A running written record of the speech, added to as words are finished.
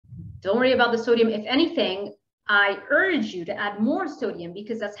don't worry about the sodium. If anything, I urge you to add more sodium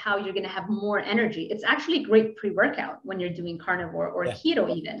because that's how you're going to have more energy. It's actually great pre-workout when you're doing carnivore or keto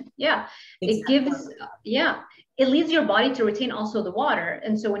even. Yeah. It gives, it leads your body to retain also the water.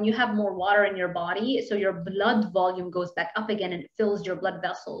 And so when you have more water in your body, so your blood volume goes back up again and it fills your blood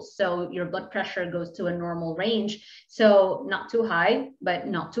vessels. So your blood pressure goes to a normal range. So not too high, but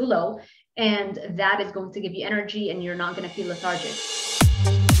not too low. And that is going to give you energy and you're not going to feel lethargic.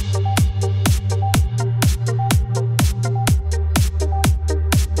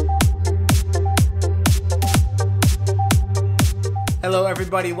 Hello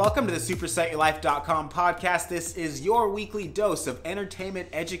everybody, welcome to the SuperSetYourLife.com podcast. This is your weekly dose of entertainment,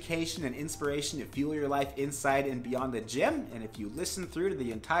 education, and inspiration to fuel your life inside and beyond the gym. And if you listen through to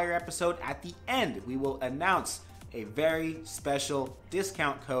the entire episode, at the end we will announce a very special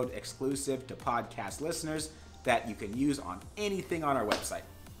discount code exclusive to podcast listeners that you can use on anything on our website.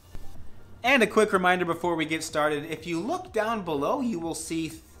 And a quick reminder before we get started, if you look down below, you will see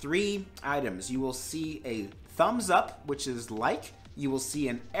three items. You will see a thumbs up, which is like. You will see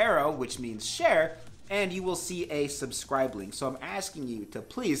an arrow, which means share, and you will see a subscribe link. So I'm asking you to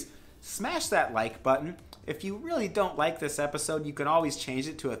please smash that like button. If you really don't like this episode, you can always change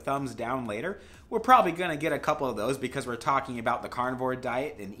it to a thumbs down later. We're probably going to get a couple of those because we're talking about the carnivore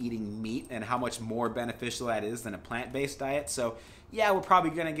diet and eating meat and how much more beneficial that is than a plant-based diet. So yeah, we're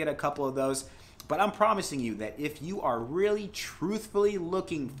probably going to get a couple of those. But I'm promising you that if you are really truthfully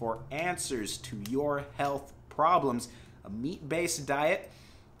looking for answers to your health problems, a meat-based diet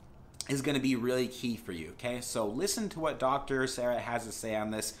is going to be really key for you, okay? So listen to what Dr. Sarah has to say on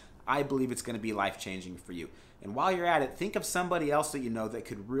this. I believe it's going to be life-changing for you. And while you're at it, think of somebody else that you know that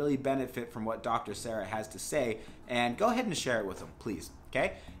could really benefit from what Dr. Sarah has to say, and go ahead and share it with them, please,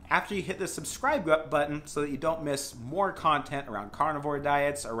 okay? After you hit the subscribe button so that you don't miss more content around carnivore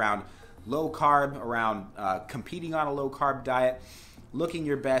diets, around low carb, around competing on a low carb diet, looking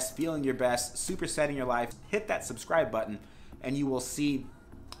your best, feeling your best, supersetting your life, hit that subscribe button and you will see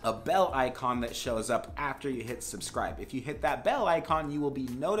a bell icon that shows up after you hit subscribe. If you hit that bell icon, you will be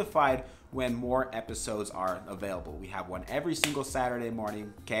notified when more episodes are available. We have one every single Saturday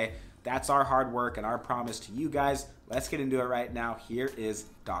morning, okay? That's our hard work and our promise to you guys. Let's get into it right now. Here is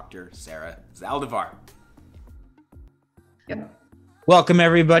Dr. Sarah Zaldivar. Yep. Welcome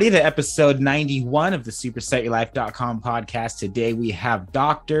everybody to episode 91 of the SuperSetYourLife.com podcast. Today we have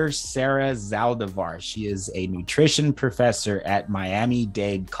Dr. Sarah Zaldivar. She is a nutrition professor at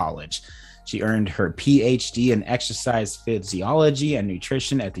Miami-Dade College. She earned her PhD in exercise physiology and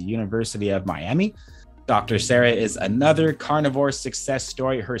nutrition at the University of Miami. Dr. Sarah is another carnivore success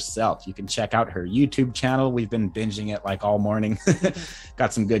story herself. You can check out her YouTube channel. We've been binging it like all morning.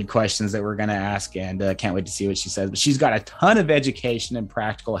 Got some good questions that we're going to ask and can't wait to see what she says. But she's got a ton of education and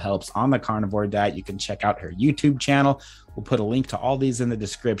practical helps on the carnivore diet. You can check out her YouTube channel. We'll put a link to all these in the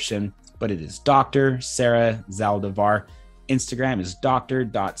description, but it is Dr. Sarah Zaldivar. Instagram is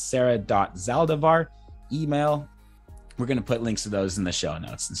dr.sarah.zaldivar. Email, we're going to put links to those in the show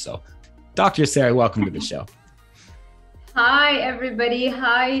notes. And so Dr. Sarah, welcome to the show. Hi, everybody.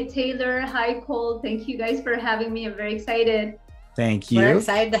 Hi, Taylor. Hi, Cole. Thank you guys for having me. I'm very excited. Thank you. We're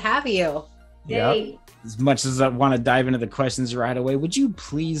excited to have you. Yep. As much as I want to dive into the questions right away, would you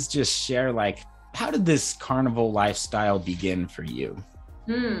please just share, how did this carnivore lifestyle begin for you?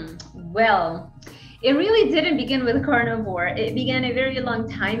 Well, it really didn't begin with carnivore. It began a very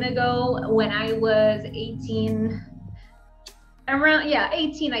long time ago when I was 18. Around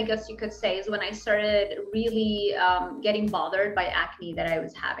 18, I guess you could say, is when I started really getting bothered by acne that I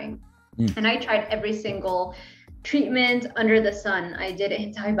was having. And I tried every single treatment under the sun. I did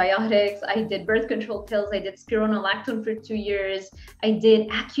antibiotics, I did birth control pills, I did spironolactone for 2 years, I did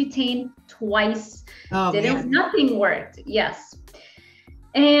Accutane twice. Nothing worked. Yes.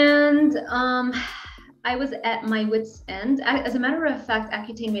 And I was at my wit's end. As a matter of fact,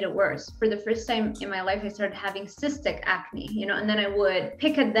 Accutane made it worse. For the first time in my life, I started having cystic acne, and then I would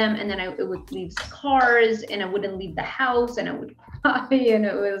pick at them and then it would leave scars and I wouldn't leave the house and I would cry and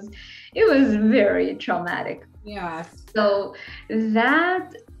it was very traumatic. Yeah. So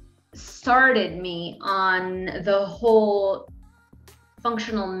that started me on the whole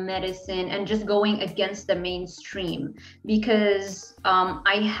functional medicine and just going against the mainstream because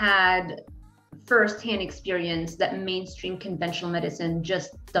I had firsthand experience that mainstream conventional medicine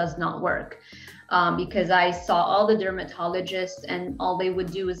just does not work because I saw all the dermatologists and all they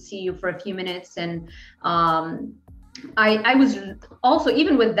would do is see you for a few minutes and I was also,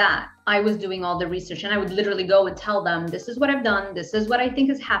 even with that, I was doing all the research, and I would literally go and tell them, this is what I've done, this is what I think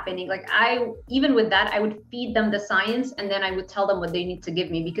is happening. Like even with that, I would feed them the science, and then I would tell them what they need to give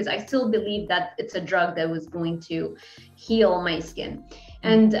me, because I still believe that it's a drug that was going to heal my skin.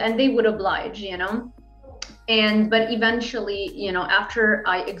 And they would oblige, you know. But eventually, you know, after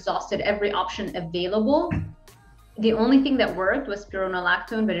I exhausted every option available, the only thing that worked was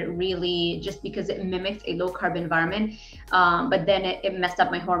spironolactone, but it really, just because it mimicked a low carb environment, but then it messed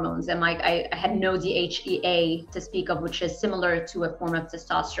up my hormones. And like I had no DHEA to speak of, which is similar to a form of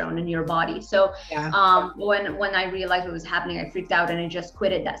testosterone in your body. So when I realized what was happening, I freaked out and I just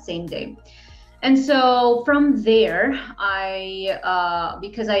quit it that same day. And so from there,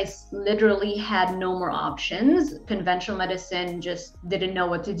 because I literally had no more options, conventional medicine just didn't know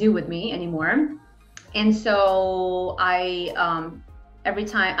what to do with me anymore. And so every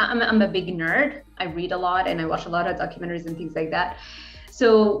time, I'm a big nerd. I read a lot and I watch a lot of documentaries and things like that.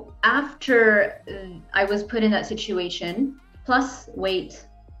 So after I was put in that situation, plus weight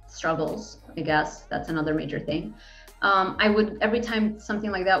struggles, I guess that's another major thing. I would, every time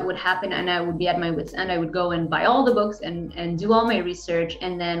something like that would happen and I would be at my wit's end, I would go and buy all the books and do all my research.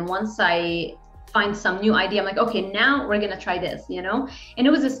 And then once I find some new idea, I'm like, okay, now we're gonna try this, you know? And it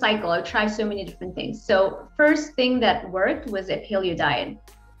was a cycle. I would try so many different things. So first thing that worked was a paleo diet.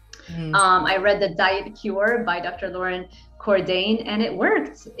 I read The Diet Cure by Dr. Lauren Cordain, and it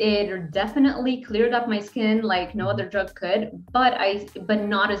worked. It definitely cleared up my skin like no other drug could, but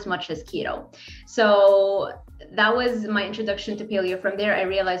not as much as keto. So that was my introduction to paleo. From there, I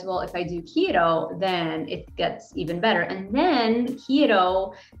realized, well, if I do keto, then it gets even better. And then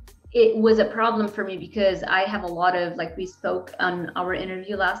keto, it was a problem for me because I have a lot of, like we spoke on our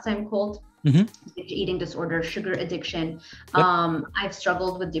interview last time, Colt, eating disorder, sugar addiction. I've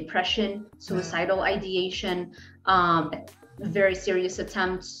struggled with depression, suicidal ideation, very serious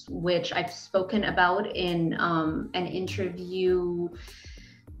attempts, which I've spoken about in an interview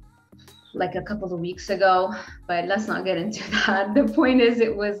like a couple of weeks ago, but let's not get into that. The point is,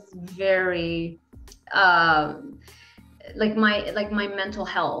 it was very like my mental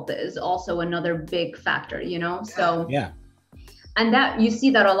health is also another big factor, you know. So and that you see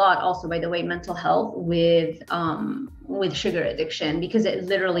that a lot also, by the way, mental health with sugar addiction, because it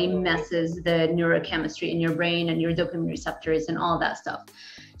literally messes the neurochemistry in your brain and your dopamine receptors and all that stuff.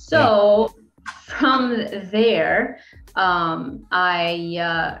 So from there,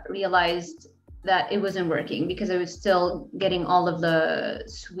 I realized that it wasn't working because I was still getting all of the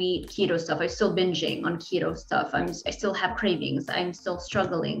sweet keto stuff. I was still binging on keto stuff. I still have cravings. I'm still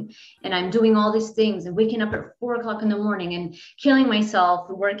struggling, and I'm doing all these things and waking up at 4 o'clock in the morning and killing myself,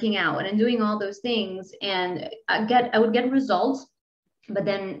 working out and doing all those things. And I would get results, but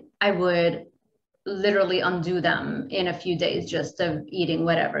then I would literally undo them in a few days just of eating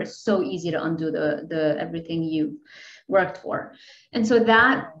whatever. It's so easy to undo the everything you worked for. And so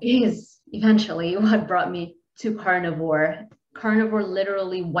that is eventually what brought me to carnivore. Carnivore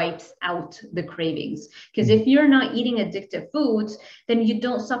literally wipes out the cravings, because if you're not eating addictive foods, then you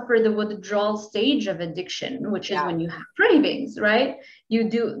don't suffer the withdrawal stage of addiction, which is when you have cravings, right? You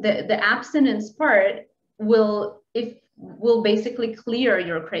do the abstinence part will basically clear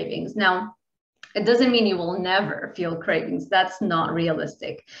your cravings. Now, it doesn't mean you will never feel cravings. That's not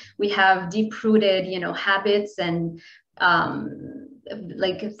realistic. We have deep-rooted, you know, habits and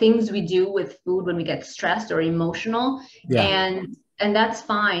like things we do with food when we get stressed or emotional, and that's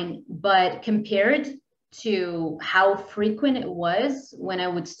fine. But compared to how frequent it was when I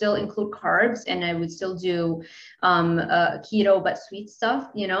would still include carbs and I would still do keto but sweet stuff,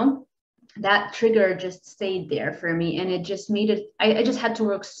 you know, that trigger just stayed there for me, and it just made it, I just had to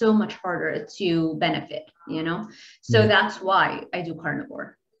work so much harder to benefit, you know. So that's why I do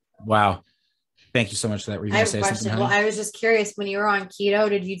carnivore. Wow. Thank you so much for that. Were you going to say something? Well, I was just curious, when you were on keto,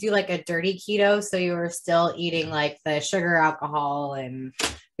 did you do like a dirty keto? So you were still eating like the sugar, alcohol, and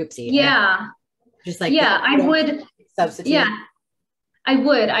oopsie. Yeah. Just like, I would substitute. Yeah, I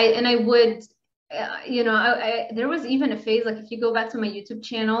would. I would, you know, there was even a phase, like if you go back to my YouTube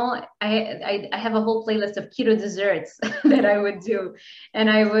channel, I have a whole playlist of keto desserts that I would do, and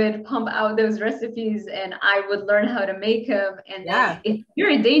I would pump out those recipes and I would learn how to make them. And it's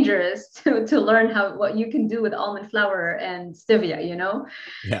very dangerous to learn what you can do with almond flour and stevia, you know?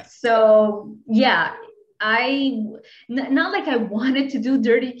 So not like I wanted to do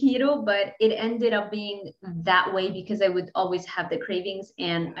dirty keto, but it ended up being that way because I would always have the cravings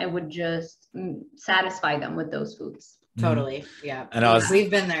and I would just satisfy them with those foods. Totally. Yeah. And I was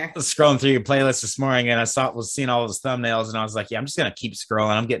we've been there. scrolling through your playlist this morning, and was seeing all those thumbnails, and I was like, yeah, I'm just gonna keep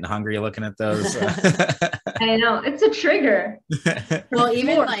scrolling. I'm getting hungry looking at those. I know, it's a trigger. Well,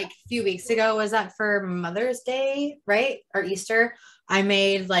 even like a few weeks ago, was that for Mother's Day, right? Or Easter? I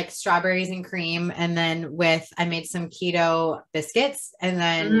made like strawberries and cream, and then I made some keto biscuits, and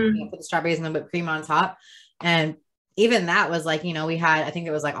then put the strawberries and the whipped cream on top. And even that was like, we had, I think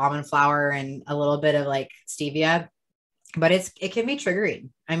it was like almond flour and a little bit of like stevia, but it can be triggering.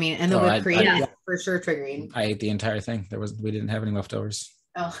 I mean, and the whipped cream is for sure triggering. I ate the entire thing. We didn't have any leftovers.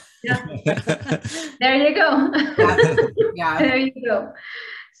 Oh, yeah. There you go. Yeah. There you go.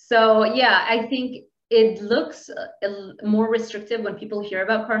 So yeah, I think it looks more restrictive when people hear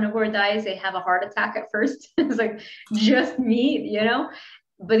about carnivore diets. They have a heart attack at first. It's like just meat,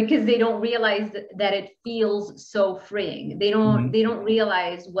 but because they don't realize that it feels so freeing. They don't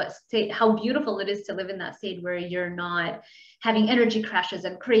realize how beautiful it is to live in that state where you're not having energy crashes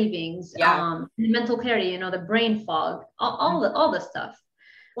and cravings, mental clarity, the brain fog, all the stuff.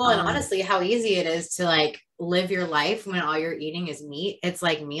 Well, and honestly, how easy it is to like live your life when all you're eating is meat. It's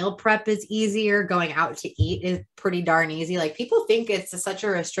like meal prep is easier. Going out to eat is pretty darn easy. Like people think it's such a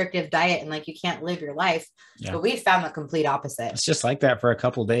restrictive diet and like you can't live your life, but we found the complete opposite. It's just like that for a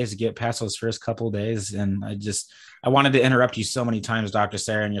couple of days to get past those first couple of days. And I wanted to interrupt you so many times, Dr.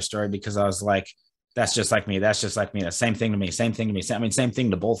 Sarah, in your story, because I was like, that's just like me. That's just like me. The same thing to me. Same thing to me. I mean, same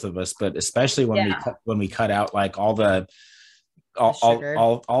thing to both of us, but especially when we cut out like all the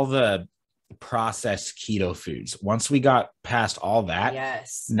processed keto foods. Once we got past all that,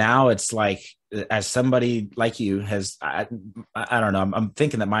 now it's like, as somebody like you I don't know, I'm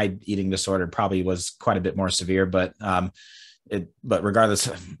thinking that my eating disorder probably was quite a bit more severe, but regardless,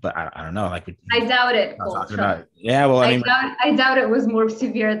 but I don't know, like I doubt it. I doubt it was more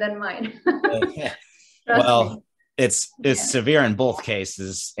severe than mine. Well, it's severe in both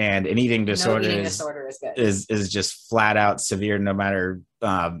cases, and an eating disorder, is just flat out severe, no matter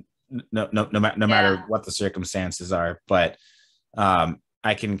no matter what the circumstances are. But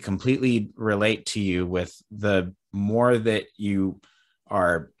I can completely relate to you with the more that you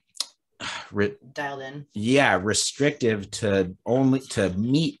are dialed in, restrictive to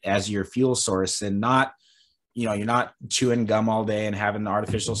meat as your fuel source, and not, you're not chewing gum all day and having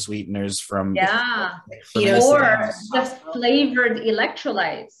artificial sweeteners from or just flavored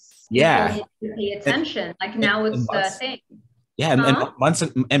electrolytes. Yeah, pay attention. Like now it's the thing. Yeah,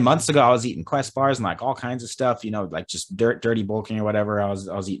 and months ago, I was eating Quest bars and like all kinds of stuff, like just dirty bulking or whatever. I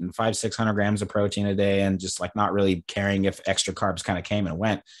was eating 500-600 grams of protein a day, and just like not really caring if extra carbs kind of came and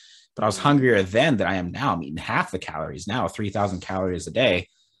went. But I was hungrier then than I am now. I'm eating half the calories now, 3,000 calories a day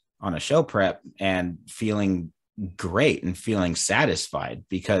on a show prep, and feeling great and feeling satisfied,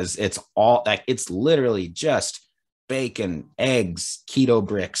 because it's all like, it's literally just bacon, eggs, keto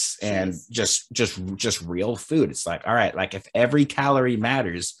bricks, and just real food. It's like, all right, like if every calorie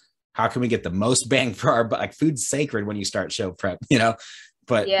matters, how can we get the most bang for our buck? Like, food's sacred when you start show prep,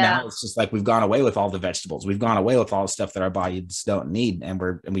 But now it's just like, we've gone away with all the vegetables. We've gone away with all the stuff that our bodies don't need. And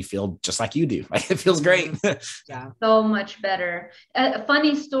we feel just like you do. Like, it feels great. So much better. A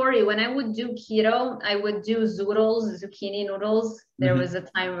funny story. When I would do keto, I would do zoodles, zucchini noodles. There was a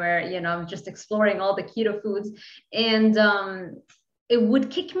time where, I'm just exploring all the keto foods, and it would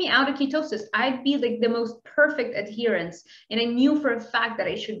kick me out of ketosis. I'd be like the most perfect adherence. And I knew for a fact that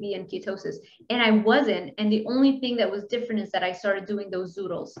I should be in ketosis, and I wasn't. And the only thing that was different is that I started doing those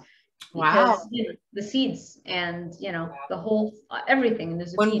zoodles. Because, the seeds and, the whole, everything in the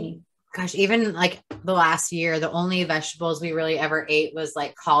zucchini. Gosh, even like the last year, the only vegetables we really ever ate was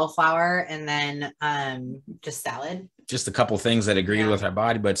like cauliflower, and then just salad. Just a couple things that agreed with our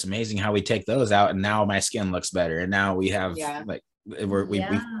body, but it's amazing how we take those out, and now my skin looks better. And now we have like,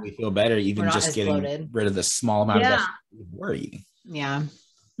 we feel better, even just getting rid of the small amount of vegetables we're eating. Yeah.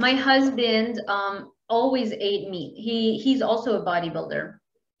 My husband always ate meat. He's also a bodybuilder.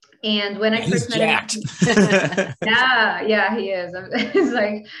 And when I first met him, he is. It's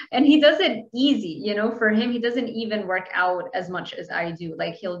like, and he does it easy, for him, he doesn't even work out as much as I do.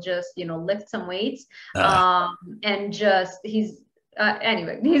 Like, he'll just, lift some weights, and just,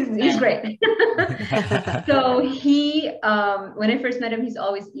 anyway, he's great. So he, when I first met him, he's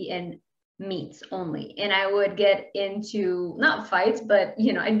always eaten meats only. And I would get into, not fights, but,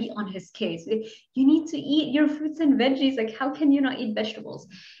 I'd be on his case. You need to eat your fruits and veggies. Like, how can you not eat vegetables?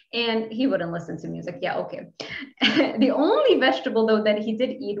 And he wouldn't listen to me. He's like, yeah, okay. The only vegetable, though, that he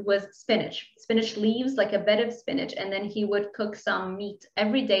did eat was spinach leaves, like a bed of spinach. And then he would cook some meat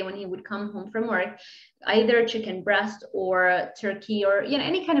every day when he would come home from work, either chicken breast or turkey, or,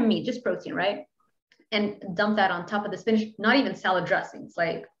 any kind of meat, just protein, right? and dump that on top of the spinach, not even salad dressings.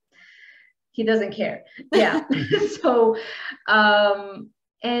 Like, he doesn't care. Yeah. So,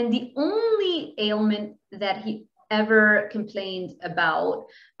 and the only ailment that he ever complained about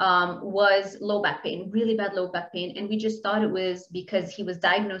was low back pain, really bad low back pain. And we just thought it was because he was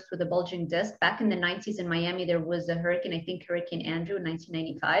diagnosed with a bulging disc. Back in the 90s in Miami, there was a hurricane, I think Hurricane Andrew in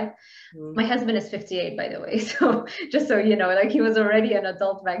 1995. Mm. My husband is 58, by the way. So just so you know, like, he was already an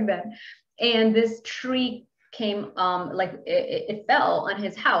adult back then. And this tree came, it fell on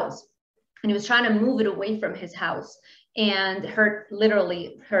his house, and he was trying to move it away from his house, and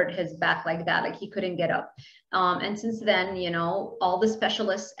literally hurt his back like that. Like, he couldn't get up. And since then, you know, all the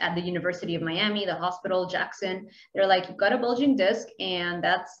specialists at the University of Miami, the hospital, Jackson, they're like, you've got a bulging disc, and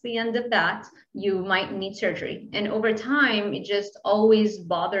that's the end of that. You might need surgery. And over time, it just always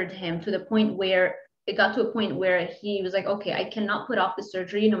bothered him, to the point where it got to a point where he was like, okay, I cannot put off the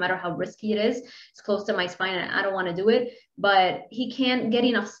surgery, no matter how risky it is. It's close to my spine and I don't want to do it. But he can't get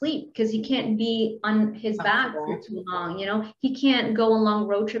enough sleep because he can't be on his back for too long. You know, he can't go on long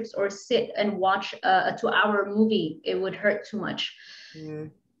road trips or sit and watch a 2-hour movie. It would hurt too much. Mm.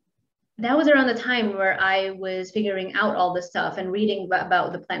 That was around the time where I was figuring out all this stuff and reading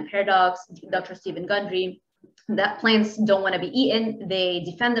about the plant paradox, Dr. Stephen Gundry, that plants don't want to be eaten. They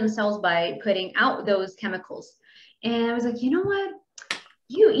defend themselves by putting out those chemicals. And I was like, you know what?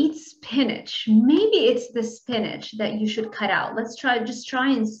 You eat spinach. Maybe it's the spinach that you should cut out. Let's just try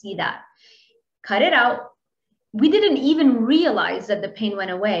and see that. Cut it out. We didn't even realize that the pain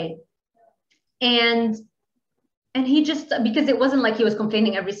went away. And he just, because it wasn't like he was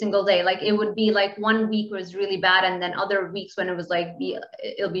complaining every single day. Like, it would be like 1 week was really bad, and then other weeks when it was like,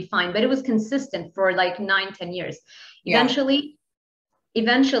 it'll be fine. But it was consistent for like 9-10 years. Yeah.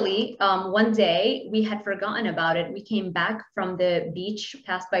 Eventually, one day we had forgotten about it. We came back from the beach,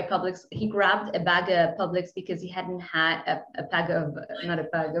 passed by Publix. He grabbed a bag of Publix because he hadn't had a bag of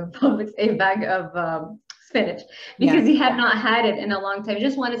spinach, because he had not had it in a long time. He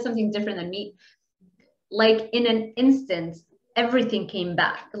just wanted something different than meat. Like, in an instant, everything came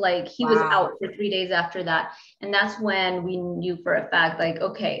back. Like, he was out for 3 days after that. And that's when we knew for a fact, like,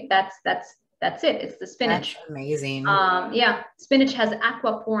 okay, that's it. It's the spinach. That's amazing. Yeah. Spinach has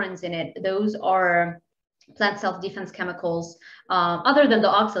aquaporins in it. Those are plant self-defense chemicals. Other than the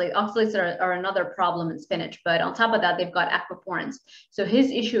oxalate. Oxalates are another problem in spinach. But on top of that, they've got aquaporins. So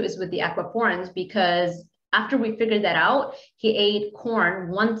his issue is with the aquaporins, because after we figured that out, he ate corn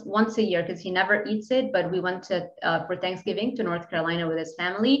once a year, because he never eats it. But we went for Thanksgiving to North Carolina with his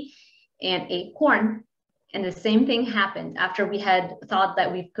family and ate corn. And the same thing happened after we had thought that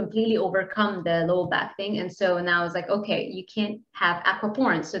we've completely overcome the low back thing. And so now it's like, okay, you can't have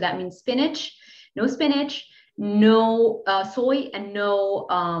aquaporins. So that means no spinach, no soy, and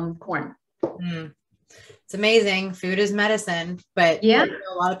no corn. Mm. It's amazing. Food is medicine, but yeah,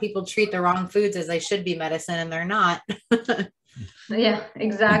 a lot of people treat the wrong foods as they should be medicine, and they're not. Yeah,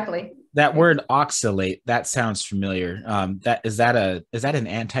 exactly. That word oxalate, that sounds familiar. Is that an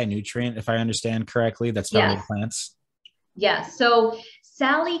anti-nutrient, if I understand correctly, that's found in plants? Yeah. So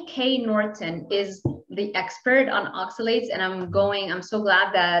Sally K. Norton is the expert on oxalates, and I'm so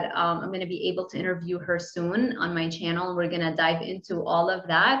glad that I'm going to be able to interview her soon on my channel. We're going to dive into all of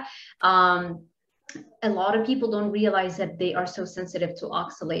that. A lot of people don't realize that they are so sensitive to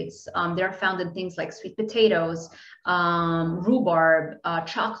oxalates. They're found in things like sweet potatoes, rhubarb,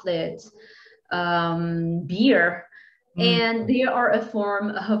 chocolate, beer, and they are a form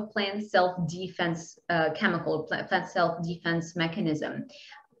of plant self-defense chemical, plant self-defense mechanism.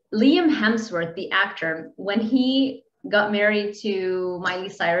 Liam Hemsworth, the actor, when he got married to Miley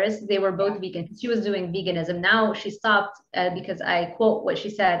Cyrus, they were both vegan. She was doing veganism. Now she stopped because I quote what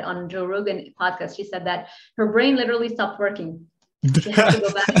she said on Joe Rogan podcast. She said that her brain literally stopped working. She had to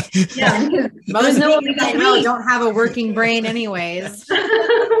go back. Yeah, because most people I know don't have a working brain anyways.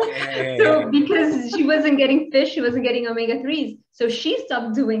 So because she wasn't getting fish, she wasn't getting omega-3s. So she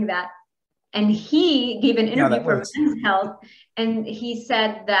stopped doing that. And he gave an interview for Men's Health, and he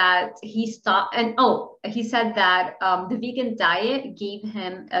said that he stopped. And he said that the vegan diet gave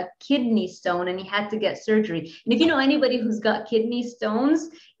him a kidney stone, and he had to get surgery. And if you know anybody who's got kidney stones,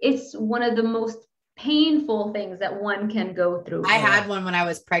 it's one of the most painful things that one can go through. I had one when I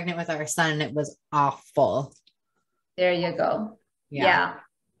was pregnant with our son. It was awful. There you go. Yeah.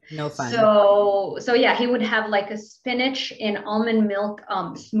 No fun. So yeah, he would have like a spinach and almond milk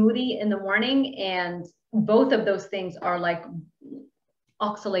smoothie in the morning, and both of those things are like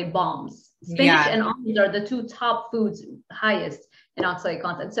oxalate bombs. Spinach and almonds are the two top foods highest in oxalate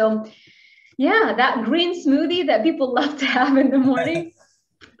content. So yeah, that green smoothie that people love to have in the morning,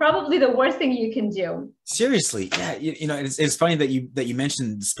 Probably the worst thing you can do. Seriously, yeah. You know, it's funny that you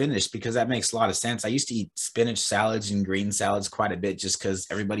mentioned spinach, because that makes a lot of sense. I used to eat spinach salads and green salads quite a bit just because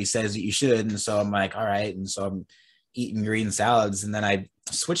everybody says that you should, and so I'm like, all right, and so I'm eating green salads, and then I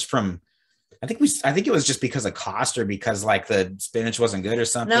switched from. I think it was just because of cost, or because like the spinach wasn't good or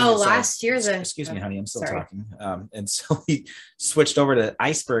something. No, so, last year's excuse me, honey, I'm still talking. And so we switched over to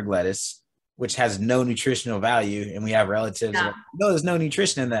iceberg lettuce, which has no nutritional value, and we have relatives like, no, there's no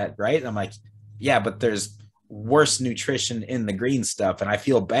nutrition in that, right? And I'm like, yeah, but there's worse nutrition in the green stuff, and I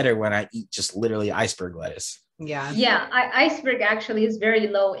feel better when I eat just literally iceberg lettuce. Yeah. Iceberg actually is very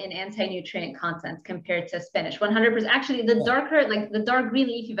low in anti-nutrient content compared to spinach. 100%. Actually, the darker, like the dark green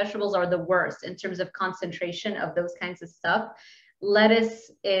leafy vegetables are the worst in terms of concentration of those kinds of stuff.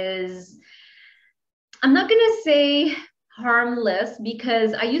 Lettuce is, I'm not going to say harmless,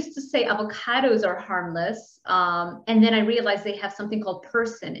 because I used to say avocados are harmless. And then I realized they have something called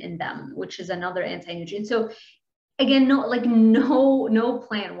persin in them, which is another anti-nutrient. So again, no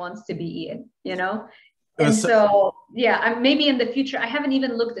plant wants to be eaten, you know? And so, yeah, maybe in the future, I haven't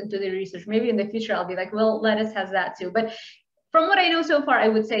even looked into the research. Maybe in the future, I'll be like, well, lettuce has that too. But from what I know so far, I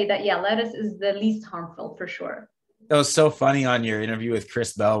would say that, yeah, lettuce is the least harmful for sure. It was so funny on your interview with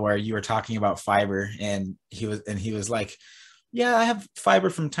Chris Bell, where you were talking about fiber, and he was like, yeah, I have fiber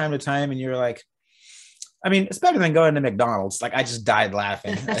from time to time. And you're like, I mean, it's better than going to McDonald's. Like, I just died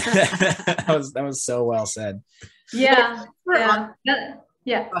laughing. that was so well said. Yeah.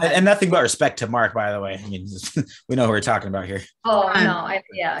 Yeah. And nothing but respect to Mark, by the way. I mean, we know who we're talking about here. Oh, no.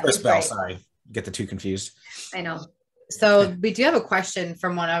 Chris Bell, sorry. Get the two confused. I know. So we do have a question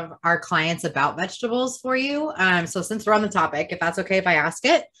from one of our clients about vegetables for you. So since we're on the topic, if that's okay if I ask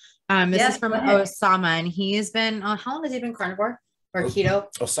it. This is from Osama, and he's been, how long has he been carnivore or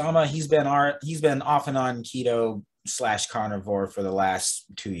keto? Osama, he's been off and on keto / carnivore for the last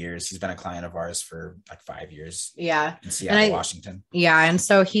 2 years. He's been a client of ours for like 5 years. Yeah. In Seattle, Washington. Yeah. And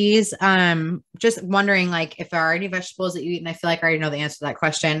so he's just wondering, like, if there are any vegetables that you eat, and I feel like I already know the answer to that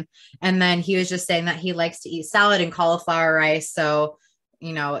question. And then he was just saying that he likes to eat salad and cauliflower rice. So,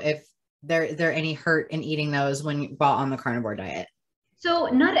 you know, if there any hurt in eating those while on the carnivore diet. So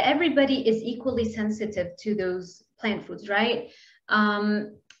not everybody is equally sensitive to those plant foods, right?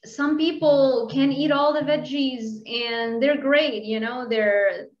 Some people can eat all the veggies and they're great, you know,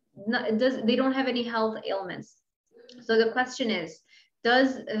 they don't have any health ailments. So the question is,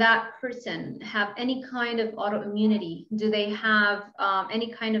 does that person have any kind of autoimmunity? Do they have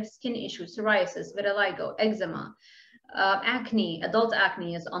any kind of skin issues, psoriasis, vitiligo, eczema, acne? Adult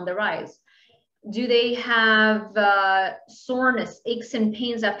acne is on the rise. Do they have soreness, aches and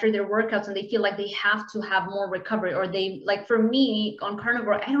pains after their workouts, and they feel like they have to have more recovery? Or they, like for me on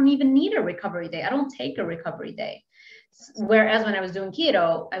carnivore, I don't even need a recovery day. I don't take a recovery day. Whereas when I was doing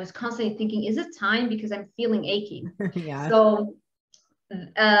keto, I was constantly thinking, is it time? Because I'm feeling achy. Yeah. So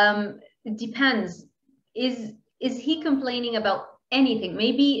it depends. Is he complaining about anything?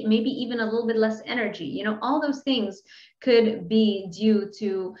 Maybe even a little bit less energy. You know, all those things could be due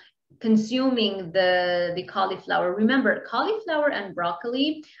to consuming the cauliflower. Remember, cauliflower and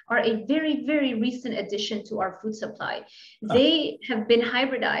broccoli are a very, very recent addition to our food supply. They have been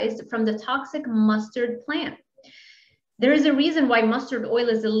hybridized from the toxic mustard plant. There is a reason why mustard oil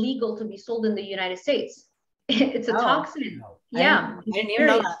is illegal to be sold in the United States. It's a toxin. Yeah. I didn't even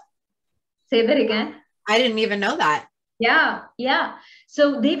know that. Say that again. I didn't even know that. Yeah.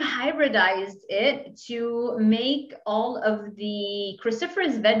 So they've hybridized it to make all of the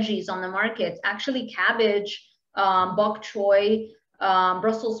cruciferous veggies on the market, actually cabbage, bok choy,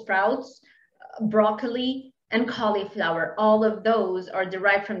 Brussels sprouts, broccoli, and cauliflower. All of those are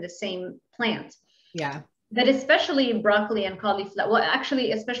derived from the same plant. Yeah. But especially broccoli and cauliflower, well,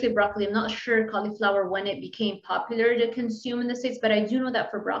 actually, especially broccoli, I'm not sure cauliflower when it became popular to consume in the States, but I do know that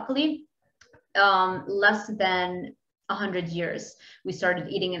for broccoli, less than 100 years we started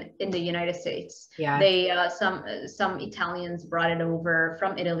eating it in the United States. Yeah. They some Italians brought it over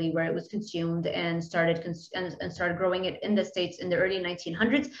from Italy where it was consumed and started growing it in the States in the early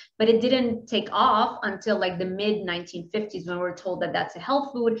 1900s, but it didn't take off until like the mid 1950s when we were told that that's a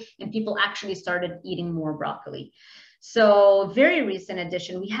health food and people actually started eating more broccoli. So very recent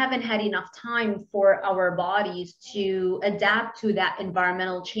addition. We haven't had enough time for our bodies to adapt to that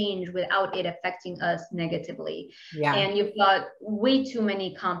environmental change without it affecting us negatively. Yeah. And you've got way too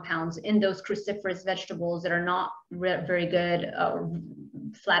many compounds in those cruciferous vegetables that are not very good,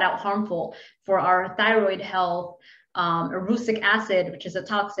 flat out harmful for our thyroid health, erucic acid, which is a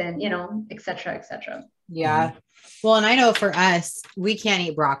toxin, you know, et cetera, et cetera. Yeah. Well, and I know for us, we can't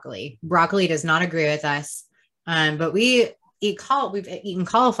eat broccoli. Broccoli does not agree with us. But we we've eaten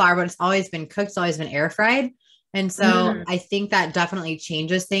cauliflower, but it's always been cooked, it's always been air fried. And so I think that definitely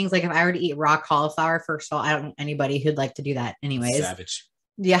changes things. Like if I were to eat raw cauliflower, first of all, I don't know anybody who'd like to do that anyways. Savage.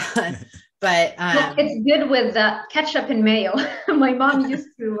 Yeah. But it's good with ketchup and mayo. My mom used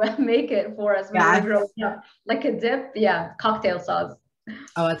to make it for us when we were growing up, like a dip. Yeah, cocktail sauce.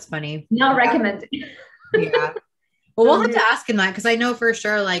 Oh, that's funny. Not recommended. Yeah. Well, we'll have to ask him that because I know for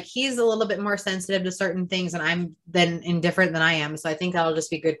sure, like he's a little bit more sensitive to certain things, and I'm then indifferent than I am. So I think that'll just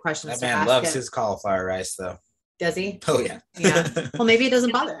be good questions. That man loves his cauliflower rice, though. Does he? Oh yeah. Yeah. Well, maybe it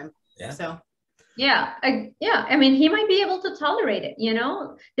doesn't bother him. Yeah. So. Yeah. I mean, he might be able to tolerate it. You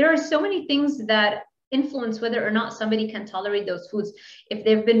know, there are so many things that influence whether or not somebody can tolerate those foods. If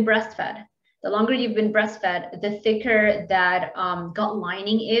they've been breastfed, the longer you've been breastfed, the thicker that gut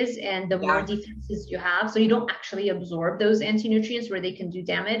lining is, and the more defenses you have. So you don't actually absorb those anti-nutrients where they can do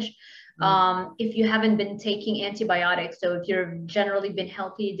damage. If you haven't been taking antibiotics, so if you've generally been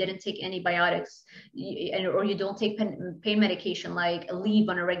healthy, didn't take antibiotics, or you don't take pain medication like Aleve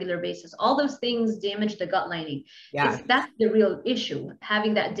on a regular basis, all those things damage the gut lining. Yeah, that's the real issue.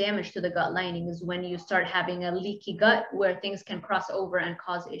 Having that damage to the gut lining is when you start having a leaky gut where things can cross over and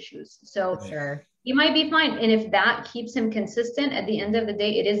cause issues. So he might be fine. And if that keeps him consistent, at the end of the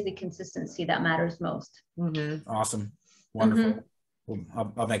day, it is the consistency that matters most. Awesome. Wonderful.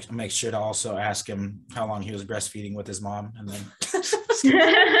 I'll make sure to also ask him how long he was breastfeeding with his mom, and then.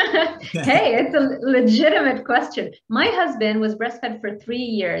 Hey, it's a legitimate question. My husband was breastfed for 3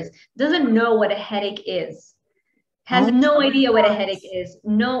 years. Doesn't know what a headache is. Has no idea what a headache is.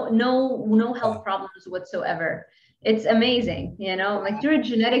 No health problems whatsoever. It's amazing. You know, like you're a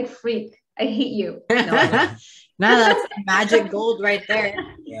genetic freak. I hate you. No, that's magic gold right there.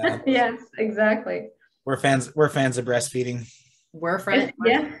 Yeah. Yes, exactly. We're fans of breastfeeding. We're friends.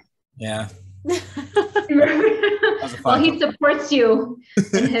 Yeah. Well, he supports you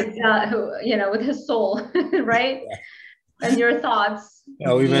in his, with his soul, right? Yeah. And your thoughts.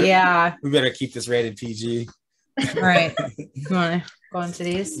 No, we better keep this rated PG. All right. You want to go into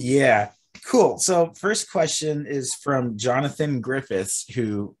these? Yeah. Cool. So first question is from Jonathan Griffiths,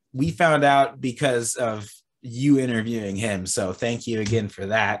 who we found out because of you interviewing him. So thank you again for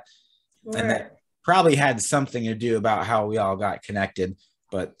that. Sure. And that probably had something to do about how we all got connected,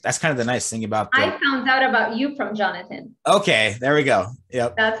 but that's kind of the nice thing about I found out about you from Jonathan. Okay, there we go.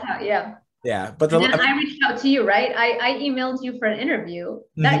 Yep. That's how, yeah. But then I reached out to you, right? I emailed you for an interview.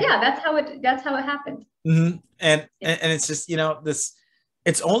 That's how it happened. And it's just,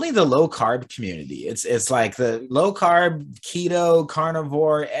 it's only the low carb community. It's like the low carb, keto,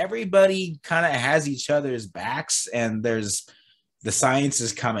 carnivore, everybody kind of has each other's backs, and the science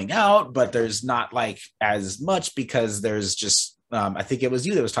is coming out, but there's not like as much because there's just, I think it was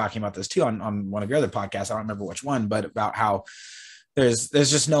you that was talking about this too on one of your other podcasts. I don't remember which one, but about how there's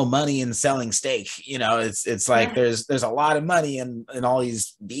just no money in selling steak. It's like there's a lot of money in all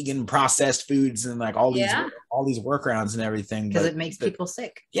these vegan processed foods and like all these workarounds and everything, because it makes people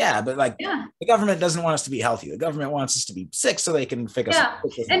sick. Yeah, but the government doesn't want us to be healthy. The government wants us to be sick so they can fix us.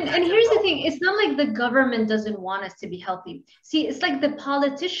 And here's the thing: it's not like the government doesn't want us to be healthy. See, it's like the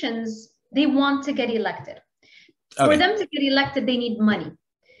politicians, they want to get elected. For them to get elected, they need money.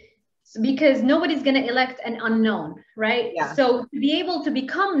 Because nobody's going to elect an unknown, right? Yeah. So to be able to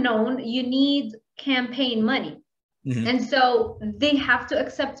become known, you need campaign money. And so they have to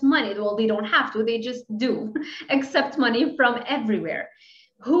accept money. Well, they don't have to, they just do accept money from everywhere.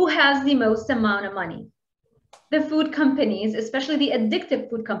 Who has the most amount of money? The food companies, especially the addictive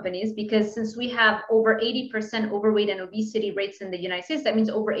food companies, because since we have over 80% overweight and obesity rates in the United States, that means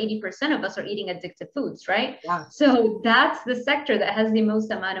over 80% of us are eating addictive foods, right? Yeah. So that's the sector that has the most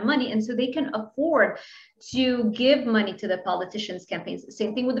amount of money. And so they can afford to give money to the politicians' campaigns.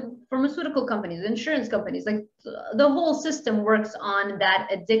 Same thing with the pharmaceutical companies, insurance companies, like the whole system works on that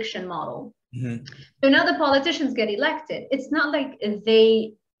addiction model. So now the politicians get elected. It's not like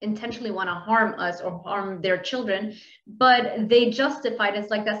they intentionally want to harm us or harm their children, but they justified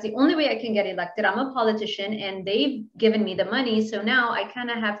it's like, that's the only way I can get elected. I'm a politician and they've given me the money, so now I kind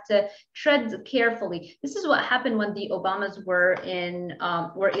of have to tread carefully. This is what happened when the Obamas were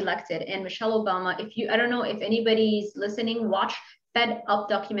elected, and Michelle Obama, I don't know if anybody's listening, watch Fed Up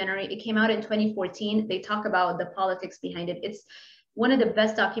documentary. It came out in 2014. They talk about the politics behind it. It's one of the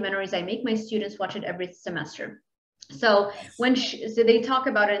best documentaries. I make my students watch it every semester. So so they talk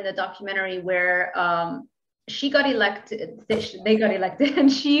about it in the documentary where they got elected,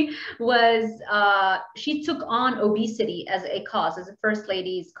 and she took on obesity as a cause, as a first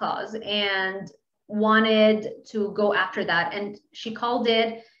lady's cause, and wanted to go after that. And she called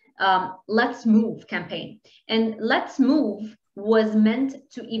it Let's Move campaign. And Let's Move was meant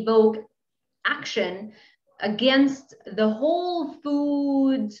to evoke action against the whole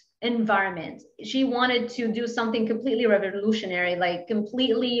food environment. She wanted to do something completely revolutionary, like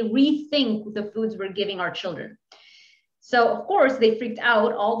completely rethink the foods we're giving our children. So of course they freaked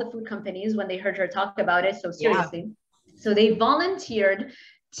out, all the food companies, when they heard her talk about it so seriously. Yeah. So they volunteered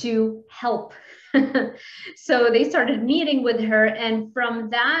to help. So they started meeting with her, and from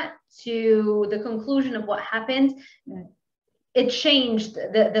that to the conclusion of what happened, it changed.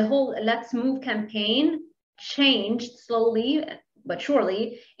 The whole Let's Move campaign changed slowly but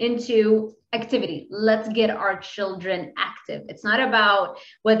surely into activity. Let's get our children active. It's not about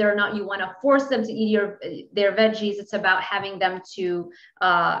whether or not you want to force them to eat their veggies. It's about having them to,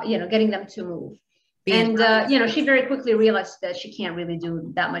 getting them to move. She very quickly realized that she can't really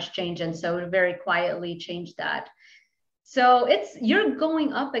do that much change. And so very quietly changed that. So you're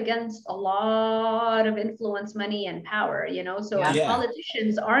going up against a lot of influence, money, and power, so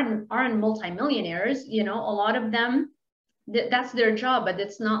politicians aren't multimillionaires, a lot of them, that's their job, but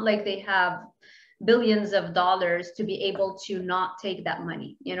it's not like they have billions of dollars to be able to not take that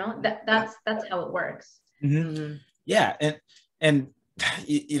money, that's how it works. Mm-hmm. Yeah. And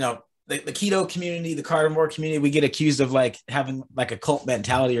the keto community, the carnivore community, we get accused of like having like a cult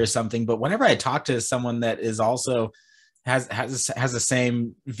mentality or something. But whenever I talk to someone that is also has the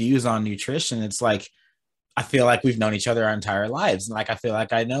same views on nutrition, it's like, I feel like we've known each other our entire lives. And like, I feel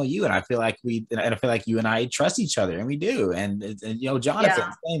like I know you, and I feel like you and I trust each other, and we do. And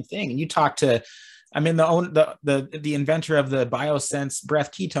Jonathan, same thing. And you talk to, the inventor of the BioSense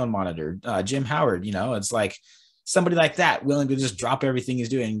breath ketone monitor, Jim Howard, it's like somebody like that willing to just drop everything he's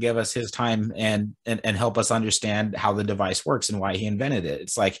doing and give us his time and help us understand how the device works and why he invented it.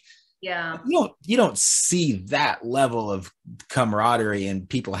 It's like, you don't see that level of camaraderie and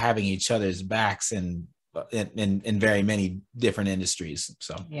people having each other's backs in very many different industries.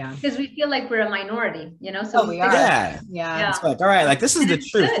 So because we feel like we're a minority, so we are. It's like, all right, like this is the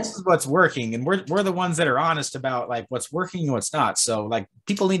truth. Good. This is what's working, and we're the ones that are honest about like what's working and what's not. So like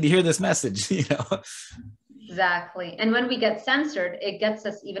people need to hear this message. Exactly. And when we get censored, it gets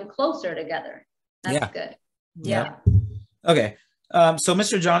us even closer together. That's good. Okay.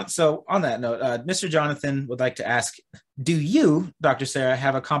 So on that note, Mr. Jonathan would like to ask, do you, Dr. Sarah,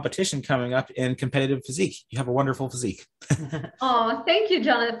 have a competition coming up in competitive physique? You have a wonderful physique. Oh, thank you,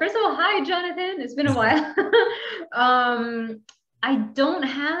 Jonathan. First of all, hi, Jonathan. It's been a while. I don't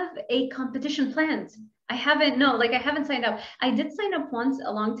have a competition planned. I haven't signed up. I did sign up once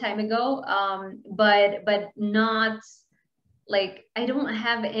a long time ago, but not like, I don't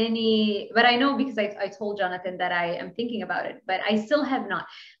have any, but I know because I told Jonathan that I am thinking about it, but I still have not.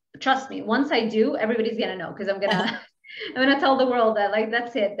 Trust me, once I do, everybody's gonna know, because I'm gonna tell the world that like,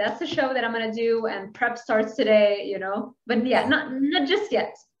 that's it. That's the show that I'm gonna do, and prep starts today, but not just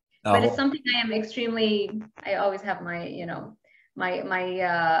yet. But it's something I always have my,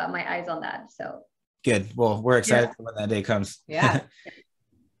 my eyes on that. So good. Well, we're excited for when that day comes. Yeah.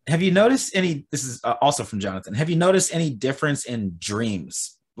 Have you noticed this is also from Jonathan, have you noticed any difference in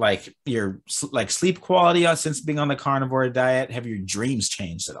dreams? Like your sleep quality since being on the carnivore diet? Have your dreams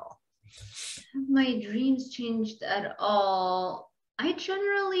changed at all? Have my dreams changed at all? I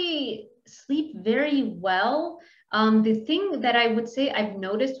generally sleep very well. The thing that I would say I've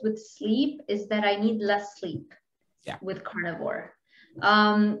noticed with sleep is that I need less sleep with carnivore.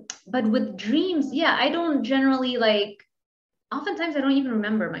 But with dreams, I don't generally oftentimes I don't even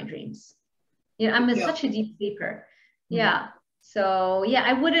remember my dreams. I'm such a deep sleeper. Yeah. So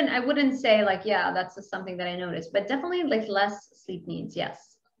I wouldn't say that's just something that I noticed, but definitely less sleep needs.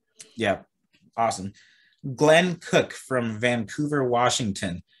 Yes. Yeah. Awesome. Glenn Cook from Vancouver,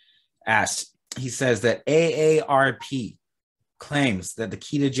 Washington he says that AARP claims that the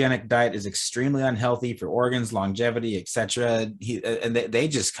ketogenic diet is extremely unhealthy for organs, longevity, etc. And they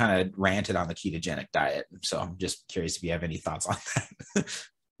just kind of ranted on the ketogenic diet. So I'm just curious if you have any thoughts on that.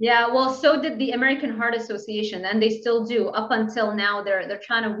 Yeah, well, so did the American Heart Association, and they still do. Up until now, they're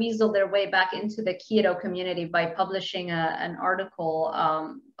trying to weasel their way back into the keto community by publishing an article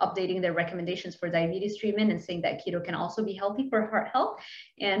updating their recommendations for diabetes treatment and saying that keto can also be healthy for heart health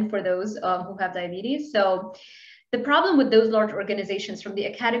and for those who have diabetes. So the problem with those large organizations, from the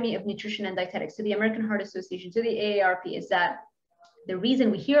Academy of Nutrition and Dietetics to the American Heart Association to the AARP, is that the reason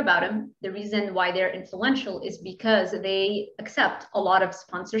we hear about them, the reason why they're influential is because they accept a lot of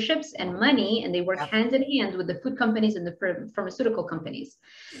sponsorships and money, and they work hand in hand with the food companies and the pharmaceutical companies.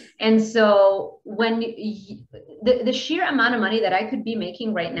 And so when the sheer amount of money that I could be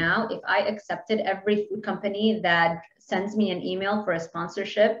making right now, if I accepted every food company that sends me an email for a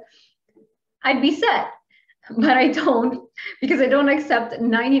sponsorship, I'd be set. But I don't, because I don't accept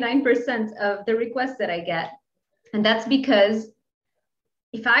 99% of the requests that I get. And that's because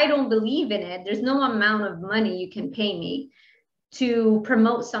if I don't believe in it, there's no amount of money you can pay me to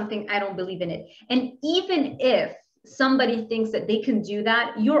promote something I don't believe in it. And even if somebody thinks that they can do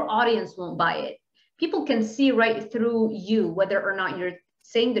that, your audience won't buy it. People can see right through you, whether or not you're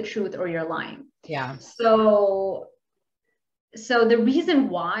saying the truth or you're lying. Yeah. So the reason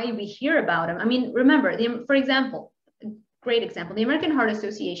why we hear about them, I mean, remember, for example, great example, the American Heart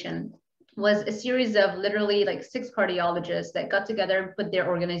Association was a series of literally like 6 cardiologists that got together and put their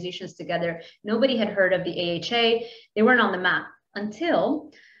organizations together. Nobody had heard of the AHA. They weren't on the map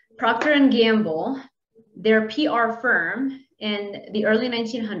until Procter & Gamble, their PR firm in the early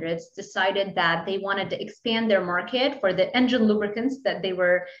 1900s, decided that they wanted to expand their market for the engine lubricants that they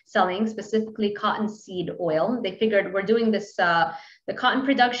were selling, specifically cottonseed oil. They figured, we're doing this, the cotton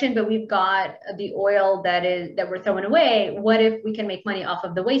production, but we've got the oil that we're throwing away. What if we can make money off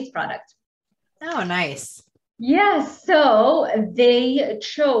of the waste product? Oh, nice. Yes. So they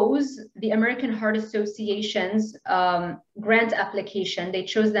chose the American Heart Association's grant application. They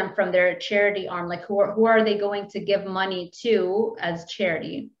chose them from their charity arm. Like, who are they going to give money to as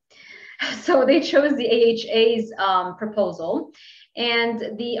charity? So they chose the AHA's proposal. And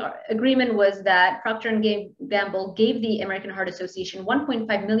the agreement was that Procter & Gamble gave the American Heart Association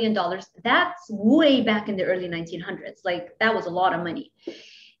 $1.5 million. That's way back in the early 1900s. Like, that was a lot of money.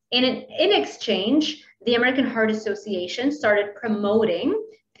 And in exchange, the American Heart Association started promoting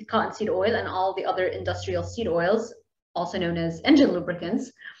the cottonseed oil and all the other industrial seed oils, also known as engine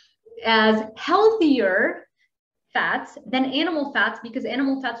lubricants, as healthier fats than animal fats, because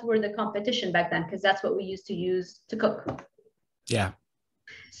animal fats were the competition back then, because that's what we used to cook. Yeah.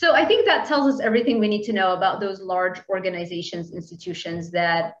 So I think that tells us everything we need to know about those large organizations, institutions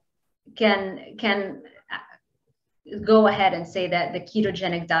that can go ahead and say that the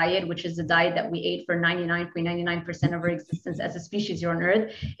ketogenic diet, which is the diet that we ate for 99.99% of our existence as a species here on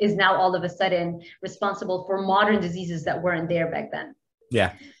Earth, is now all of a sudden responsible for modern diseases that weren't there back then.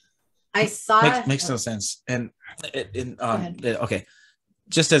 Yeah. I saw makes no sense. And okay,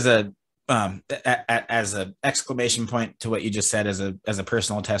 just as a exclamation point to what you just said, as a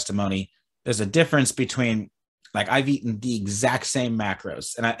personal testimony, there's a difference between, like, I've eaten the exact same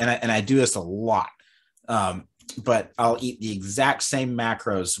macros, and I do this a lot. But I'll eat the exact same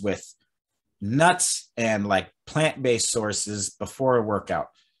macros with nuts and like plant-based sources before a workout.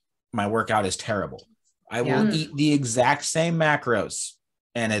 My workout is terrible. I will eat the exact same macros,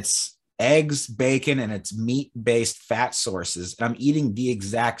 and it's eggs, bacon, and it's meat-based fat sources. And I'm eating the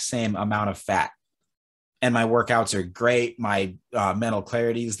exact same amount of fat. And my workouts are great. My mental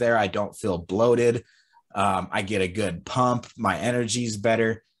clarity is there. I don't feel bloated. I get a good pump. My energy is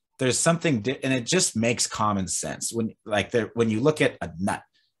better. There's something, and it just makes common sense when you look at a nut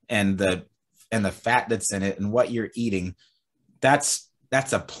and the fat that's in it and what you're eating, that's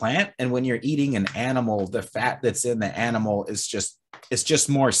a plant. And when you're eating an animal, the fat that's in the animal is just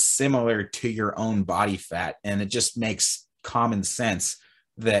more similar to your own body fat. And it just makes common sense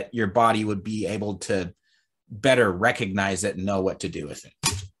that your body would be able to better recognize it and know what to do with it.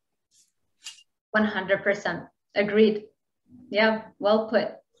 100% agreed. Yeah, well put.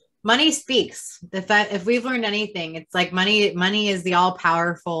 Money speaks. If we've learned anything, it's like money is the all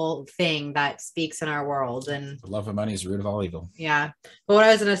powerful thing that speaks in our world. And the love of money is the root of all evil. Yeah. But what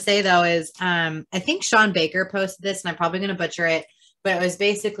I was going to say though is, I think Sean Baker posted this, and I'm probably going to butcher it, but it was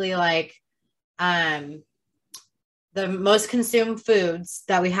basically like, the most consumed foods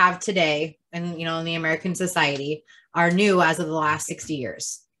that we have today, and in the American society, are new as of the last 60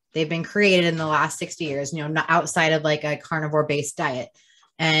 years. They've been created in the last 60 years, not outside of like a carnivore based diet.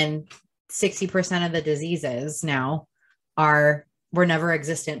 And 60% of the diseases now were never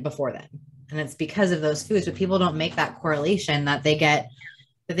existent before then. And it's because of those foods, but people don't make that correlation that they get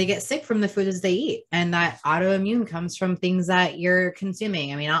sick from the foods they eat. And that autoimmune comes from things that you're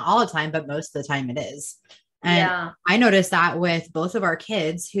consuming. I mean, not all the time, but most of the time it is. And I noticed that with both of our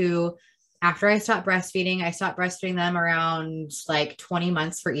kids, who, after I stopped breastfeeding them around like 20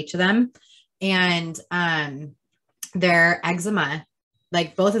 months for each of them. And their eczema,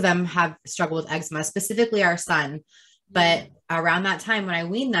 like both of them have struggled with eczema, specifically our son. But around that time when I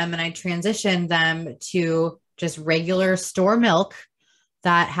weaned them and I transitioned them to just regular store milk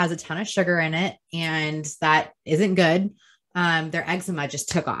that has a ton of sugar in it, and that isn't good. Their eczema just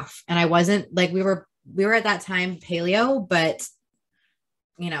took off. And I wasn't like, we were at that time paleo, but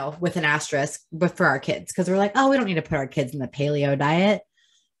with an asterisk, but for our kids, because we're like, oh, we don't need to put our kids in the paleo diet.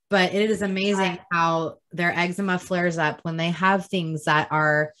 But it is amazing how their eczema flares up when they have things that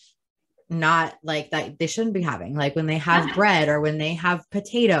are not like that they shouldn't be having, like when they have bread or when they have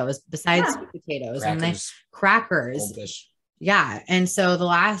potatoes besides sweet potatoes, and they crackers. Goldfish. Yeah. And so the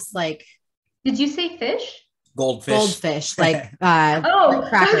last, like, did you say fish? Goldfish, like like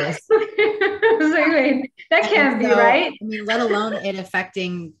crackers. I was like, wait, that can't be right. I mean, let alone it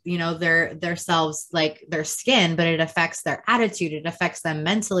affecting, their selves, like their skin, but it affects their attitude. It affects them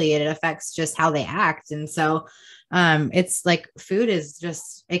mentally. It affects just how they act. And so it's like food is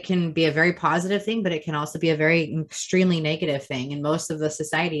just, it can be a very positive thing, but it can also be a very extremely negative thing. And most of the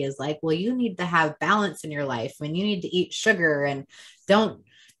society is like, well, you need to have balance in your life and you need to eat sugar and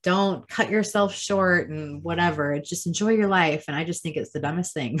don't cut yourself short and whatever. Just enjoy your life. And I just think it's the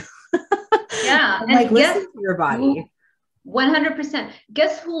dumbest thing. Yeah. And like, listen to your body. 100%.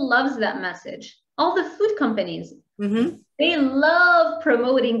 Guess who loves that message? All the food companies. Mm-hmm. They love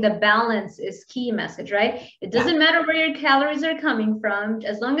promoting the balance is key message, right? It doesn't matter where your calories are coming from,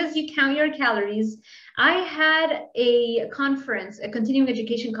 as long as you count your calories. I had a conference, a continuing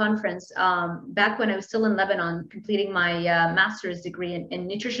education conference, back when I was still in Lebanon, completing my master's degree in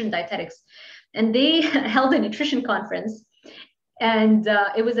nutrition and dietetics. And they held a nutrition conference. And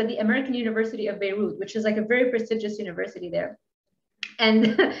it was at the American University of Beirut, which is like a very prestigious university there.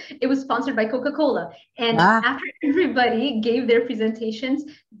 And it was sponsored by Coca-Cola. And after everybody gave their presentations,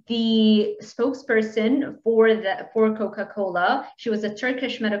 the spokesperson for Coca-Cola, she was a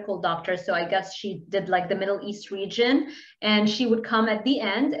Turkish medical doctor. So I guess she did like the Middle East region, and she would come at the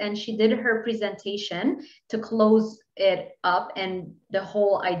end and she did her presentation to close it up. And the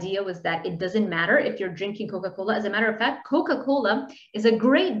whole idea was that it doesn't matter if you're drinking Coca-Cola. As a matter of fact, Coca-Cola is a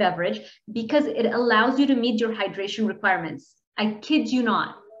great beverage because it allows you to meet your hydration requirements. I kid you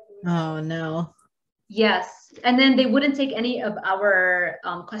not. Oh, no. Yes. And then they wouldn't take any of our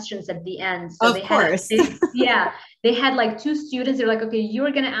questions at the end. So of course. They had like two students. They're like, okay,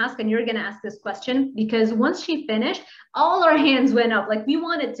 you're going to ask and you're going to ask this question, because once she finished, all our hands went up. Like we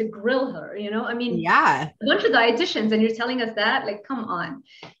wanted to grill her, I mean, yeah, a bunch of dietitians, and you're telling us that, like, come on.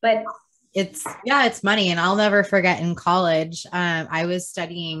 But it's money. And I'll never forget in college, I was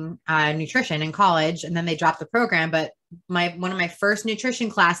studying nutrition in college, and then they dropped the program. But one of my first nutrition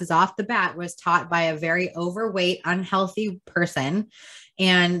classes off the bat was taught by a very overweight, unhealthy person.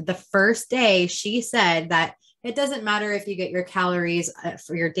 And the first day she said that it doesn't matter if you get your calories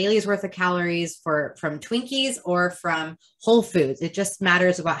for your daily's worth of calories from Twinkies or from Whole Foods. It just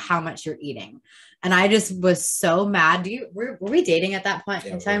matters about how much you're eating. And I just was so mad. Were we dating at that point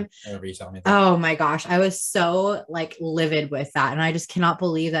in time? Oh my gosh. I was so like livid with that. And I just cannot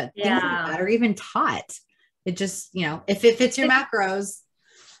believe that things like that are even taught. It just, if it fits your macros.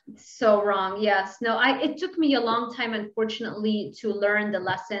 So wrong. Yes. No, it took me a long time, unfortunately, to learn the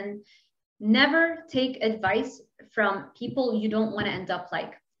lesson. Never take advice from people you don't want to end up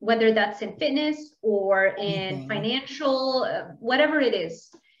like, whether that's in fitness or in financial, whatever it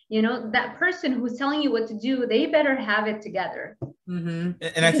is. That person who's telling you what to do, they better have it together. Mm-hmm.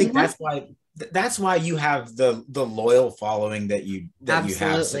 And I think that's why you have the loyal following that you have,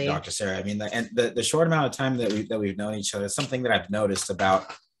 Dr. Sarah. I mean, and the short amount of time that we've known each other, something that I've noticed about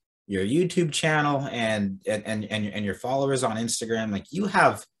your YouTube channel and your followers on Instagram, like you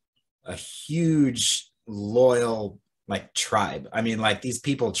have a huge loyal like tribe. I mean, like these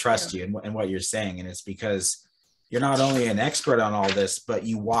people trust you and what you're saying, and it's because you're not only an expert on all this, but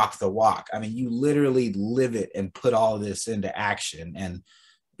you walk the walk. I mean, you literally live it and put all of this into action. And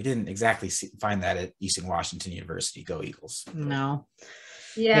we didn't exactly find that at Eastern Washington University. Go Eagles. No.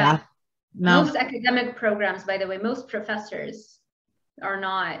 Yeah. No. Most academic programs, by the way, most professors are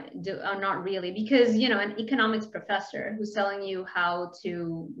not really, because, an economics professor who's telling you how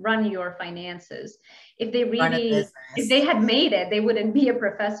to run your finances, if they had made it, they wouldn't be a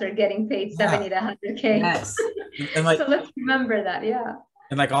professor getting paid 70 to 100K. Yes. And like, so let's remember that. Yeah.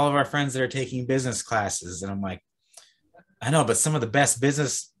 And like all of our friends that are taking business classes, and I'm like, I know, but some of the best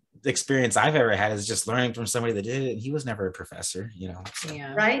business experience I've ever had is just learning from somebody that did it. And he was never a professor, So.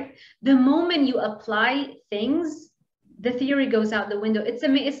 Yeah. Right. The moment you apply things, the theory goes out the window. It's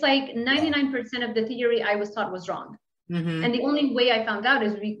like 99% of the theory I was taught was wrong. Mm-hmm. And the only way I found out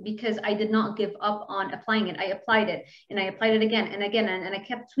is because I did not give up on applying it. I applied it and I applied it again and again. And I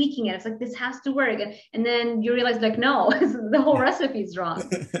kept tweaking it. It's like, this has to work. And then you realize like, no, the whole recipe is wrong.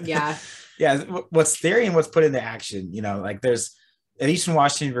 Yeah. Yeah. What's theory and what's put into action, like at Eastern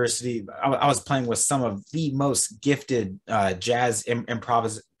Washington University, I was playing with some of the most gifted jazz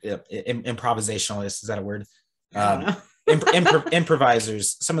improvisationalists. Is that a word?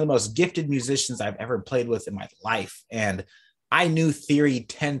 Improvisers, some of the most gifted musicians I've ever played with in my life. And I knew theory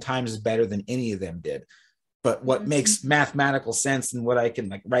 10 times better than any of them did. But what makes mathematical sense and what I can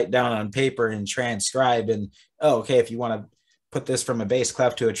like write down on paper and transcribe and, okay, if you want to put this from a bass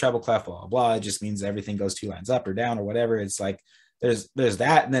clef to a treble clef, blah, blah, blah, it just means everything goes 2 lines up or down or whatever. It's like, there's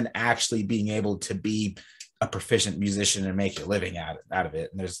that. And then actually being able to be a proficient musician and make a living out of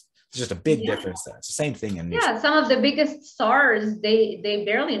it. And there's just a big difference there. It's the same thing in music. Yeah, some of the biggest stars, they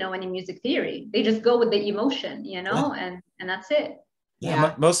barely know any music theory. They just go with the emotion, and that's it.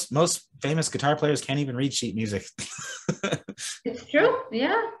 Yeah. Most famous guitar players can't even read sheet music. It's true.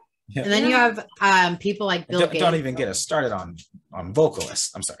 Yeah. And then you have people like Bill Gates. Don't even get us started on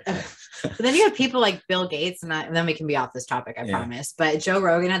vocalists. I'm sorry. But then you have people like Bill Gates, and then we can be off this topic, I promise. But Joe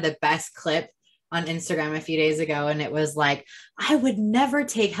Rogan had the best clip on Instagram a few days ago, and it was like, I would never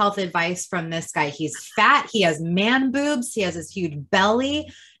take health advice from this guy. He's fat, he has man boobs, he has this huge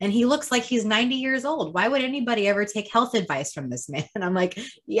belly, and he looks like he's 90 years old. Why would anybody ever take health advice from this man? And I'm like,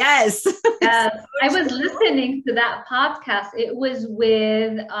 yes. I was listening to that podcast. It was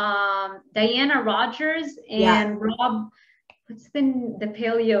with Diana Rogers and Rob, what's the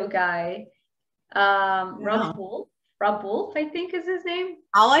paleo guy? Rob Wolf, I think is his name.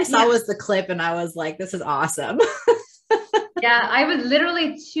 All I saw was the clip and I was like, this is awesome. Yeah, I was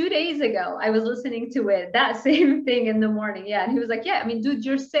literally 2 days ago, I was listening to it, that same thing in the morning. Yeah. And he was like, yeah, I mean, dude,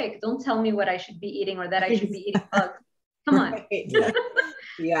 you're sick. Don't tell me what I should be eating or that I should be eating bugs. Come on. Right.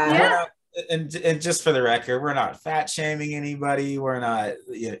 Yeah. And just for the record, we're not fat shaming anybody. We're not,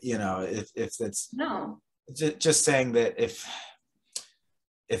 if it's just saying that if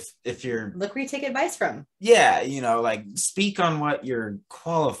you're look where you take advice from, like speak on what you're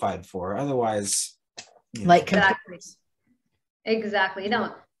qualified for, otherwise exactly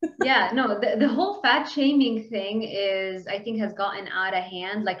no the whole fat shaming thing I think has gotten out of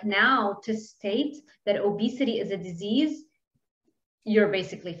hand. Like now, to state that obesity is a disease, you're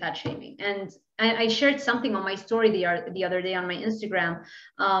basically fat shaming. And I shared something on my story the other day on my Instagram.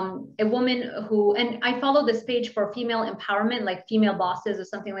 A woman who, and I follow this page for female empowerment, like female bosses or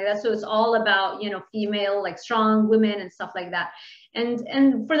something like that. So it's all about, female, like strong women and stuff like that.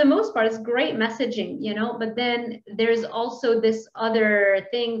 And for the most part, it's great messaging, but then there's also this other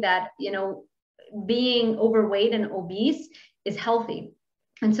thing that, being overweight and obese is healthy.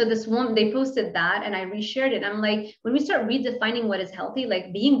 And so this woman, they posted that and I reshared it. I'm like, when we start redefining what is healthy,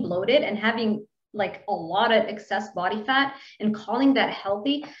 like being bloated and having like a lot of excess body fat and calling that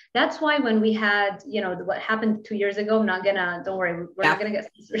healthy, that's why when we had, what happened 2 years ago, don't worry, we're not gonna get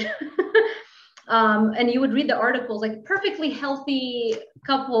censored. And you would read the articles, like perfectly healthy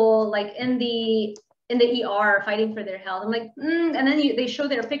couple, like in the ER fighting for their health. I'm like, and then they show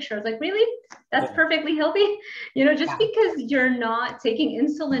their picture. I was like, really? That's perfectly healthy? Just because you're not taking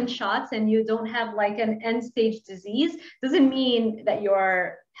insulin shots and you don't have like an end stage disease doesn't mean that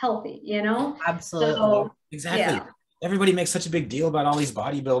you're healthy, Absolutely. So, exactly. Yeah. Everybody makes such a big deal about all these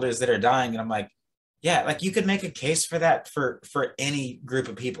bodybuilders that are dying. And I'm like, yeah, like you could make a case for that for any group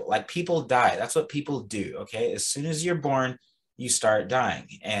of people. Like people die. That's what people do. Okay. As soon as you're born, you start dying.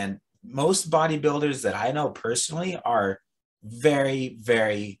 And most bodybuilders that I know personally are very,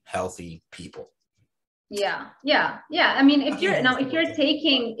 very healthy people. Yeah. I mean, if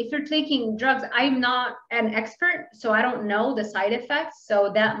you're taking drugs, I'm not an expert, so I don't know the side effects.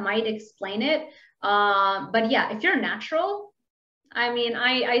 So that might explain it. But yeah, if you're natural, I mean,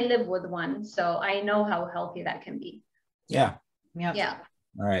 I live with one, so I know how healthy that can be. Yeah. Yeah.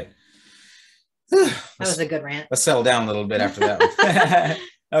 All right. That was a good rant. Let's settle down a little bit after that one.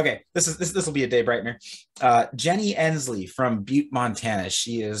 Okay, this will be a day brightener. Jenny Ensley from Butte, Montana.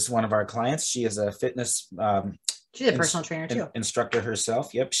 She is one of our clients. She is a fitness she's a personal trainer too. Instructor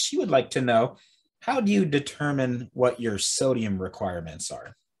herself. Yep. She would like to know, how do you determine what your sodium requirements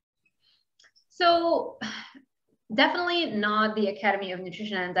are? So definitely not the Academy of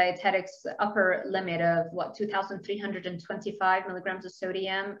Nutrition and Dietetics upper limit of 2,325 milligrams of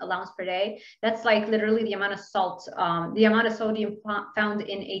sodium allowance per day. That's like literally the amount of salt, the amount of sodium found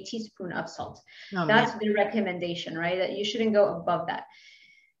in a teaspoon of salt. That's the recommendation, right? That you shouldn't go above that.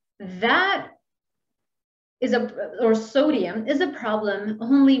 That is sodium is a problem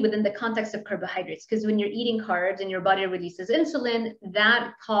only within the context of carbohydrates, because when you're eating carbs and your body releases insulin,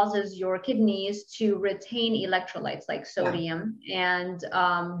 that causes your kidneys to retain electrolytes like sodium, and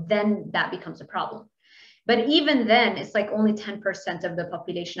then that becomes a problem. But even then, it's like only 10% of the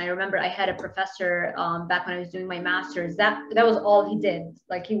population. I remember I had a professor back when I was doing my master's, that was all he did.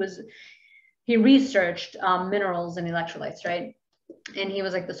 Like he researched minerals and electrolytes, right? And he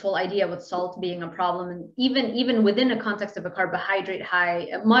was like, this whole idea with salt being a problem, and even within a context of a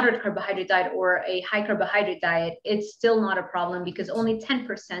moderate carbohydrate diet or a high carbohydrate diet, it's still not a problem because only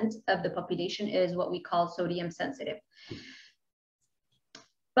 10% of the population is what we call sodium sensitive.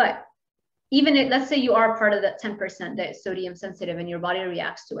 But let's say you are part of that 10% that is sodium sensitive and your body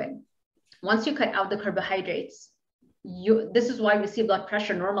reacts to it. Once you cut out the carbohydrates, this is why we see blood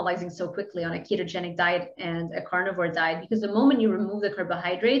pressure normalizing so quickly on a ketogenic diet and a carnivore diet, because the moment you remove the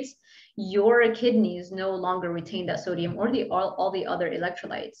carbohydrates, your kidneys no longer retain that sodium or all the other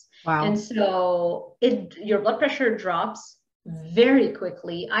electrolytes. Wow. And so your blood pressure drops very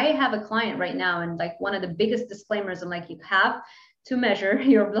quickly. I have a client right now, and like one of the biggest disclaimers, I'm like, you have to measure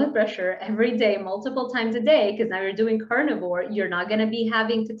your blood pressure every day, multiple times a day, because now you're doing carnivore. You're not going to be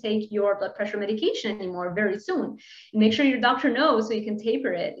having to take your blood pressure medication anymore very soon. Make sure your doctor knows so you can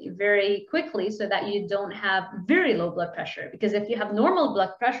taper it very quickly so that you don't have very low blood pressure. Because if you have normal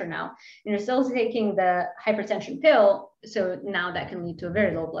blood pressure now and you're still taking the hypertension pill, so now that can lead to a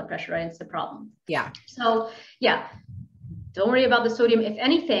very low blood pressure, right? It's the problem. Yeah. So yeah, don't worry about the sodium. If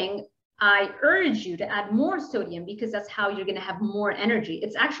anything, I urge you to add more sodium because that's how you're going to have more energy.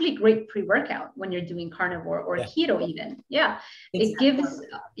 It's actually great pre-workout when you're doing carnivore or keto even. Yeah. It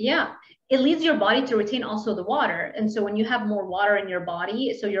leads your body to retain also the water. And so when you have more water in your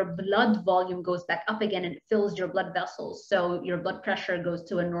body, so your blood volume goes back up again and it fills your blood vessels. So your blood pressure goes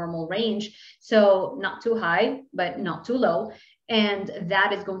to a normal range. So not too high, but not too low. And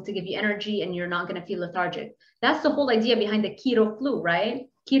that is going to give you energy and you're not going to feel lethargic. That's the whole idea behind the keto flu, right?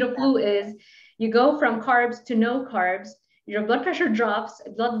 Keto flu is you go from carbs to no carbs, your blood pressure drops,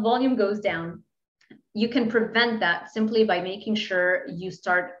 blood volume goes down. You can prevent that simply by making sure you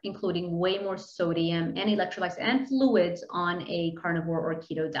start including way more sodium and electrolytes and fluids on a carnivore or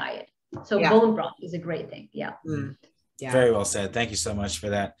keto diet. So bone broth is a great thing. Yeah. Mm. Yeah. Very well said. Thank you so much for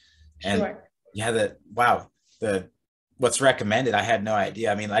that. And what's recommended, I had no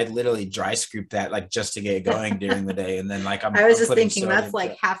idea. I mean, I literally dry scooped that like just to get it going during the day. And then like I was just thinking that's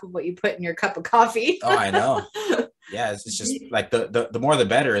like half of what you put in your cup of coffee. Oh, I know. Yeah, it's just like the more the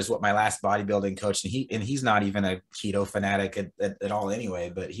better is what my last bodybuilding coach, and he's not even a keto fanatic at all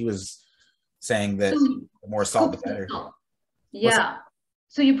anyway, but he was saying that the more salt the better. Yeah.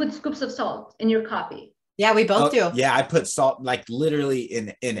 So you put scoops of salt in your coffee. Yeah, we both do. Yeah, I put salt like literally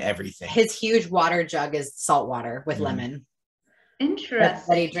in everything. His huge water jug is salt water with lemon. Interesting.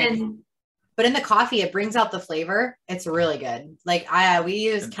 That he drinks. But in the coffee, it brings out the flavor. It's really good. Like we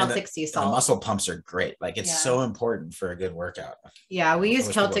use Celtic sea salt. The muscle pumps are great. Like it's so important for a good workout. Yeah, we use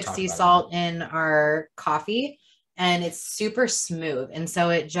Celtic sea salt in our coffee, and it's super smooth. And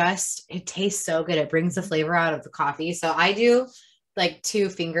so it tastes so good. It brings the flavor out of the coffee. So I do like 2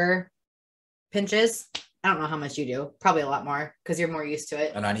 finger pinches. I don't know how much you do. Probably a lot more because you're more used to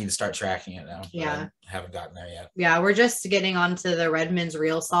it. And I need to start tracking it now. Yeah. I haven't gotten there yet. Yeah. We're just getting onto the Redmond's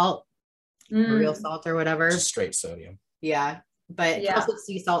real salt or whatever. Just straight sodium. Yeah. But Celtic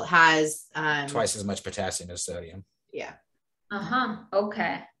sea salt has twice as much potassium as sodium. Yeah.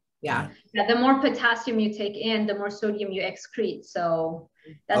 Okay. Yeah. The more potassium you take in, the more sodium you excrete. So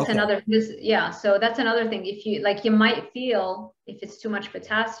that's another so that's another thing. If you might feel if it's too much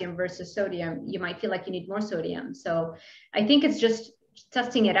potassium versus sodium, you might feel like you need more sodium. So I think it's just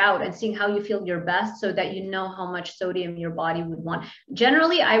testing it out and seeing how you feel your best so that you know how much sodium your body would want.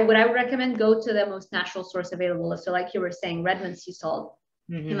 Generally, I would recommend go to the most natural source available. So like you were saying, Redmond sea salt,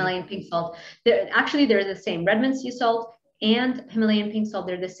 Himalayan pink salt. They're the same. Redmond sea salt and Himalayan pink salt,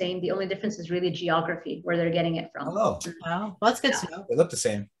 they're the same. The only difference is really geography, where they're getting it from. Oh, well, that's good to know. They look the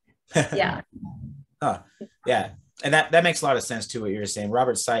same. Yeah. Yeah. And that makes a lot of sense too, what you're saying.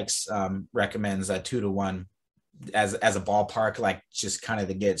 Robert Sykes recommends a 2 to 1 as a ballpark, like just kind of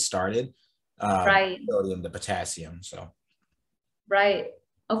to get started. Right. Sodium to potassium. So. Right.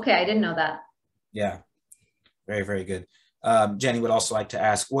 Okay. I didn't know that. Yeah. Very, very good. Jenny would also like to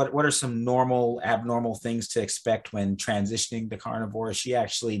ask, what are some abnormal things to expect when transitioning to carnivore? She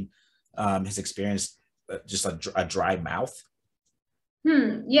actually has experienced just a dry mouth.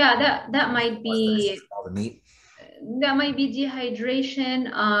 Yeah, that might be all the meat. That might be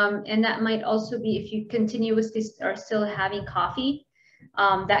dehydration, and that might also be if you continuously are still having coffee.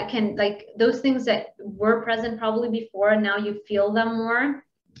 That can, like, those things that were present probably before, now you feel them more.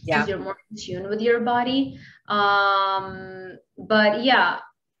 Because you're more in tune with your body. But yeah,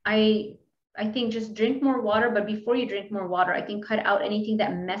 I think just drink more water, but before you drink more water, I think cut out anything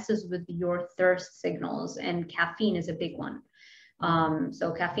that messes with your thirst signals, and caffeine is a big one.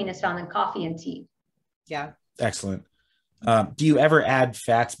 So caffeine is found in coffee and tea. Yeah. Excellent. Do you ever add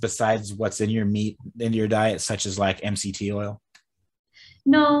fats besides what's in your meat into your diet, such as like MCT oil?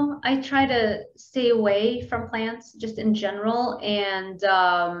 No, I try to stay away from plants just in general. And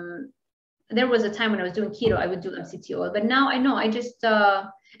there was a time when I was doing keto, I would do MCT oil, but now I know I just,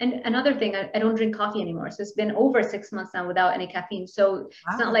 and another thing, I don't drink coffee anymore. So it's been over 6 months now without any caffeine. So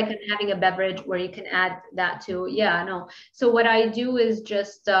it's not like I'm having a beverage where you can add that to, yeah, no. So what I do is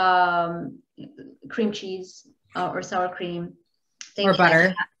just cream cheese or sour cream. Or butter.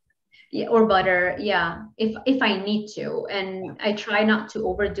 Like yeah, or butter. Yeah. If I need to, and I try not to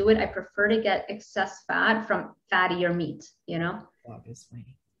overdo it. I prefer to get excess fat from fattier meat, you know? Obviously.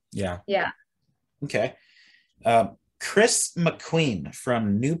 Yeah. Yeah. Okay. Chris McQueen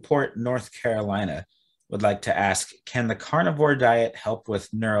from Newport, North Carolina would like to ask, can the carnivore diet help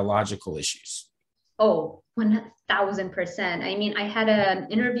with neurological issues? Oh, 1000%. I mean, I had an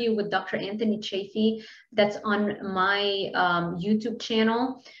interview with Dr. Anthony Chafee that's on my YouTube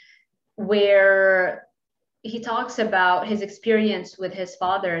channel, where he talks about his experience with his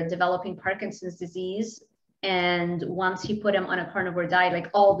father developing Parkinson's disease. And once he put him on a carnivore diet, like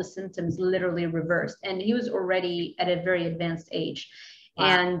all the symptoms literally reversed. And he was already at a very advanced age. Wow.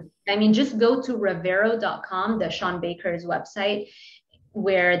 And I mean, just go to Revero.com, the Sean Baker's website,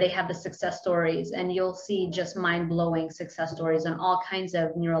 where they have the success stories, and you'll see just mind-blowing success stories on all kinds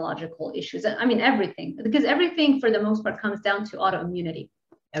of neurological issues. I mean, everything, because everything for the most part comes down to autoimmunity.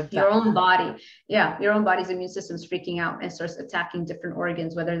 Your own body, your own body's immune system is freaking out and starts attacking different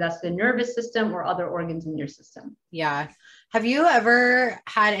organs, whether that's the nervous system or other organs in your system. Yeah. Have you ever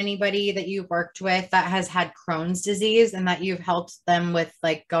had anybody that you've worked with that has had Crohn's disease and that you've helped them with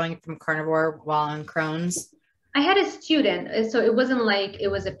like going from carnivore while on Crohn's? I had a student, so it wasn't like it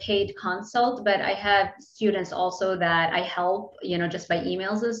was a paid consult, but I have students also that I help, you know, just by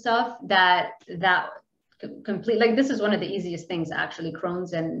emails and stuff, that complete, like this is one of the easiest things actually,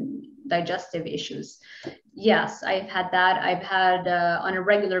 Crohn's and digestive issues. Yes, I've had that. I've had on a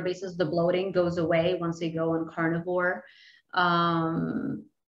regular basis, the bloating goes away once they go on carnivore.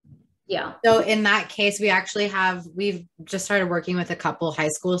 Yeah. So in that case, we've just started working with a couple high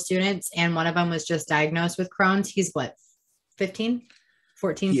school students, and one of them was just diagnosed with Crohn's. He's what, 15,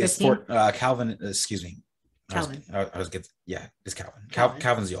 14, 15? Calvin, excuse me. Calvin. It's Calvin.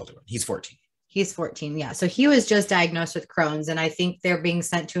 Calvin's the older one. He's 14. He's 14. Yeah. So he was just diagnosed with Crohn's, and I think they're being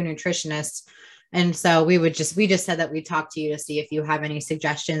sent to a nutritionist. And so we just said that we'd talk to you to see if you have any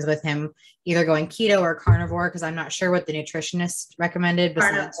suggestions with him, either going keto or carnivore, because I'm not sure what the nutritionist recommended.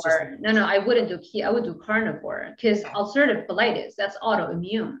 Carnivore. No, I wouldn't do keto. I would do carnivore, because ulcerative colitis, that's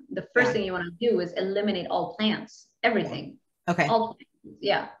autoimmune. The first thing you want to do is eliminate all plants, everything. Okay. All plants.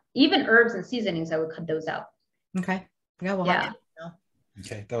 Yeah. Even herbs and seasonings, I would cut those out. Okay. Yeah. Well,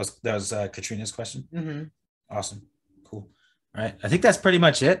 okay. That was Katrina's question. Mm-hmm. Awesome. Cool. All right. I think that's pretty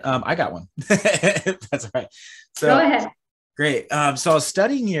much it. I got one. That's all right. So go ahead. Great. So I was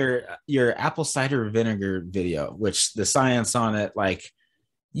studying your apple cider vinegar video, which the science on it, like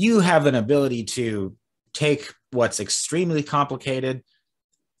you have an ability to take what's extremely complicated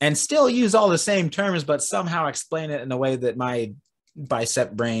and still use all the same terms, but somehow explain it in a way that my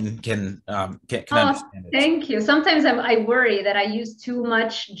bicep brain can understand it. Thank you. Sometimes I worry that I use too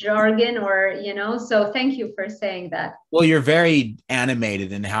much jargon, or so thank you for saying that. Well, you're very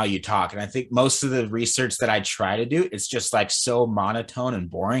animated in how you talk, and I think most of the research that I try to do, it's just like so monotone and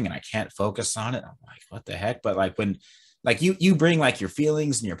boring, and I can't focus on it. I'm like, what the heck? But like when like you bring like your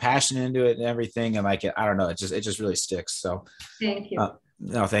feelings and your passion into it and everything, and like I don't know, it just really sticks. So thank you.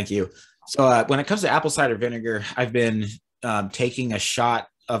 No, thank you. So when it comes to apple cider vinegar, I've been taking a shot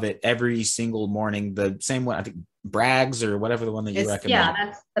of it every single morning. The same one, I think Bragg's or whatever the one that you recommend. Yeah,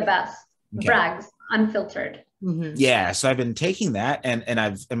 that's the best. Okay. Bragg's unfiltered. Mm-hmm. Yeah, so I've been taking that, and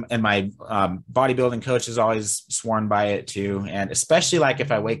my bodybuilding coach has always sworn by it too. And especially like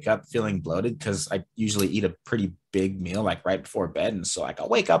if I wake up feeling bloated, because I usually eat a pretty big meal like right before bed, and so like I'll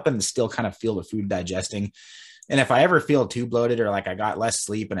wake up and still kind of feel the food digesting. And if I ever feel too bloated or like I got less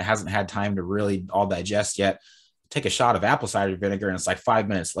sleep and it hasn't had time to really all digest yet, take a shot of apple cider vinegar, and it's like 5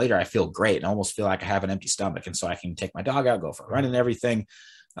 minutes later, I feel great and almost feel like I have an empty stomach. And so I can take my dog out, go for a run and everything.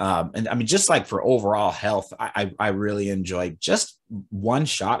 And I mean, just like for overall health, I really enjoy just one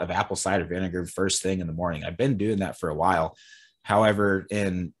shot of apple cider vinegar first thing in the morning. I've been doing that for a while. However,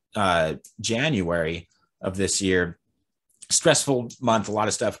 in January of this year, stressful month, a lot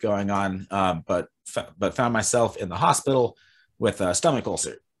of stuff going on, but found myself in the hospital with a stomach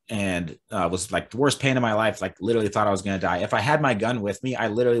ulcer. was like the worst pain of my life. Like literally thought I was going to die. If I had my gun with me, I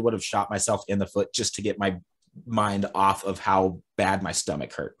literally would have shot myself in the foot just to get my mind off of how bad my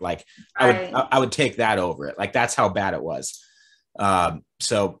stomach hurt. Like I would take that over it. Like that's how bad it was.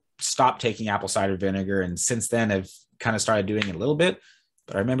 So stopped taking apple cider vinegar. And since then I've kind of started doing it a little bit,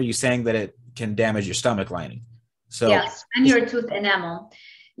 but I remember you saying that it can damage your stomach lining. So yes, and your tooth enamel.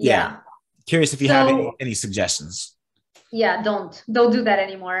 Yeah. Curious if you have any suggestions. Yeah, don't do that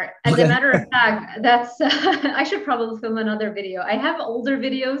anymore. As a matter of fact, that's I should probably film another video. I have older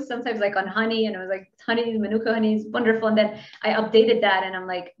videos sometimes like on honey, and it was like honey, Manuka honey is wonderful, and then I updated that and I'm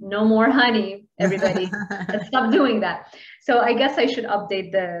like, no more honey, everybody. Let's stop doing that. So I guess I should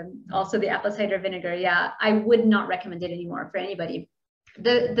update also the apple cider vinegar. Yeah, I would not recommend it anymore for anybody.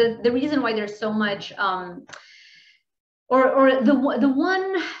 The reason why there's so much or the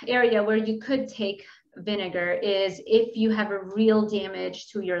one area where you could take vinegar is if you have a real damage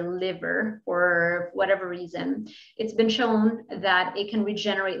to your liver for whatever reason. It's been shown that it can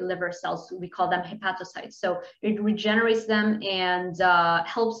regenerate liver cells. We call them hepatocytes. So it regenerates them and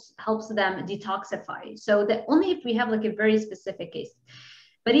helps them detoxify. So that only if we have like a very specific case.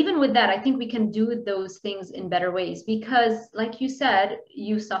 But even with that, I think we can do those things in better ways because, like you said,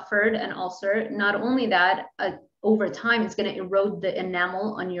 you suffered an ulcer. Not only that, over time, it's going to erode the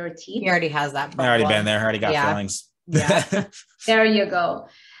enamel on your teeth. He already has that problem. I already been there. Already got feelings. Yeah. There you go.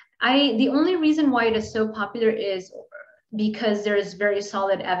 The only reason why it is so popular is because there's very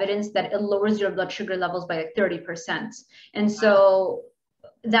solid evidence that it lowers your blood sugar levels by like 30%. And so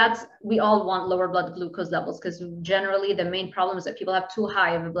we all want lower blood glucose levels because generally the main problem is that people have too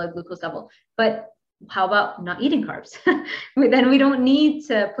high of a blood glucose level. But how about not eating carbs? Then we don't need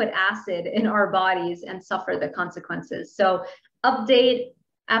to put acid in our bodies and suffer the consequences. So update,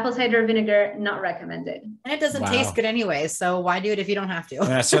 apple cider vinegar, not recommended. And it doesn't taste good anyway. So why do it if you don't have to? I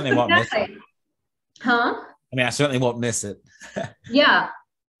mean, I certainly won't miss it. Huh? I mean, I certainly won't miss it. Yeah.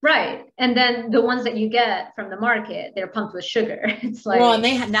 Right. And then the ones that you get from the market, they're pumped with sugar. It's like, well,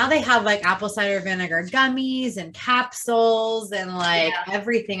 and now they have like apple cider vinegar gummies and capsules and like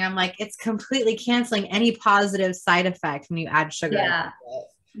everything. I'm like, it's completely canceling any positive side effect when you add sugar.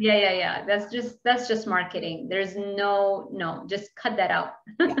 Yeah. That's just marketing. There's no, just cut that out.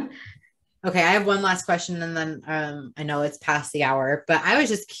 Okay. I have one last question and then I know it's past the hour, but I was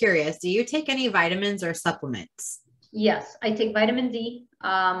just curious. Do you take any vitamins or supplements? Yes, I take vitamin D,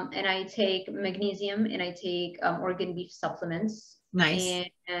 and I take magnesium, and I take organ beef supplements. Nice.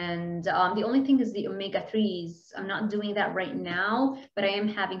 And the only thing is the omega-3s. I'm not doing that right now, but I am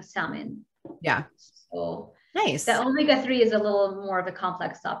having salmon. Yeah. So nice. The omega-3 is a little more of a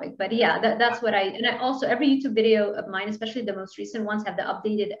complex topic, but yeah, that's what I also, every YouTube video of mine, especially the most recent ones, have the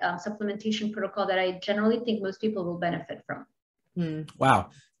updated supplementation protocol that I generally think most people will benefit from. Wow.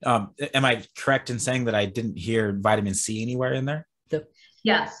 Am I correct in saying that I didn't hear vitamin C anywhere in there?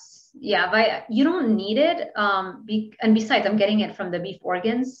 Yes. Yeah. You don't need it. And besides, I'm getting it from the beef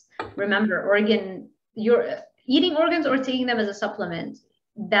organs. Remember, you're eating organs or taking them as a supplement.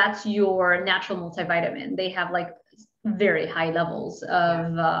 That's your natural multivitamin. They have like very high levels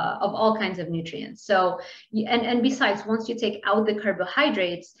of all kinds of nutrients. So, and besides, once you take out the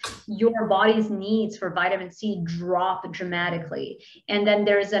carbohydrates, your body's needs for vitamin C drop dramatically. And then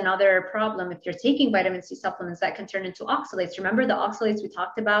there's another problem. If you're taking vitamin C supplements, that can turn into oxalates. Remember the oxalates we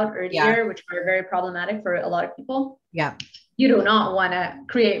talked about earlier, which are very problematic for a lot of people? Yeah. You do not want to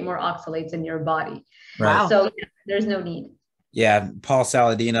create more oxalates in your body. Wow. So there's no need. Yeah. Paul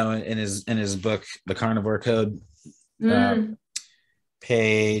Saladino in his book, The Carnivore Code,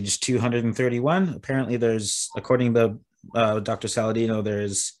 page 231. Apparently there's, according to Dr. Saladino,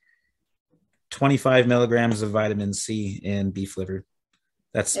 there's 25 milligrams of vitamin C in beef liver.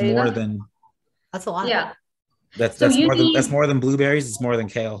 That's That's a lot. Yeah. That's more than blueberries. It's more than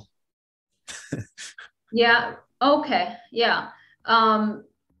kale. Yeah. Okay. Yeah.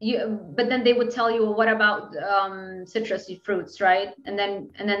 But then they would tell you, well, what about citrusy fruits, right? And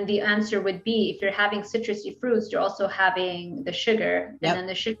then the answer would be, if you're having citrusy fruits, you're also having the sugar, and then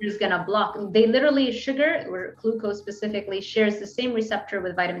the sugar is gonna block. Sugar, or glucose specifically, shares the same receptor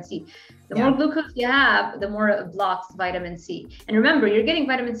with vitamin C. The more glucose you have, the more it blocks vitamin C. And remember, you're getting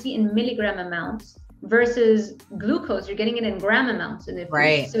vitamin C in milligram amounts versus glucose, you're getting it in gram amounts in the food.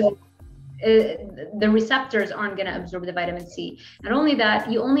 Right. So the receptors aren't going to absorb the vitamin C. Not only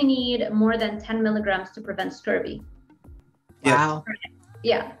that, you only need more than 10 milligrams to prevent scurvy. Wow.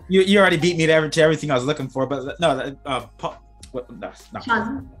 Yeah. You already beat me to everything I was looking for, but no,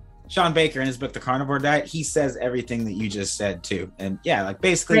 Sean Baker in his book, The Carnivore Diet, he says everything that you just said too. And yeah, like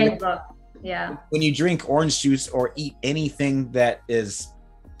basically, great book. Yeah. When you drink orange juice or eat anything that is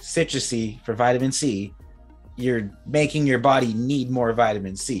citrusy for vitamin C, you're making your body need more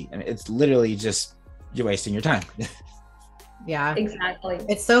vitamin C. I mean, it's literally just, you're wasting your time. Yeah, exactly.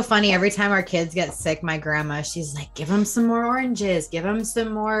 It's so funny. Every time our kids get sick, my grandma, she's like, give them some more oranges, give them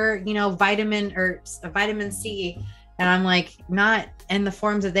some more, vitamin C. And I'm like, not in the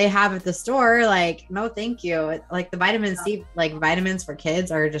forms that they have at the store. Like, no, thank you. Like the vitamin C, like vitamins for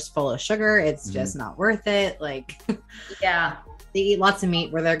kids are just full of sugar. It's just not worth it. Like, yeah, they eat lots of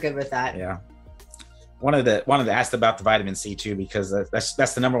meat where they're good with that. Yeah. Wanted to ask about the vitamin C too, because that's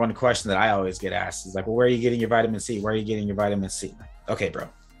the number one question that I always get asked is like, well, where are you getting your vitamin C? Where are you getting your vitamin C? Okay, bro,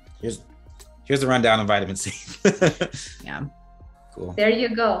 here's the rundown on vitamin C. Yeah. Cool. There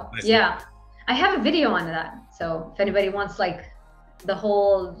you go. Nice. Yeah. I have a video on that. So if anybody wants like the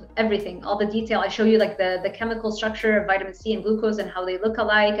whole, everything, all the detail, I show you like the chemical structure of vitamin C and glucose and how they look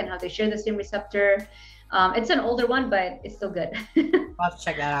alike and how they share the same receptor. It's an older one, but it's still good. I'll have to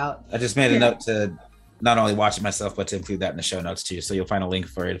check that out. I just made a note to not only watch it myself, but to include that in the show notes too. So you'll find a link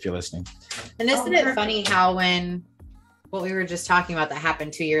for it if you're listening. And isn't it funny how when what we were just talking about that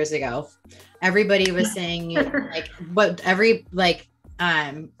happened 2 years ago, everybody was saying like what every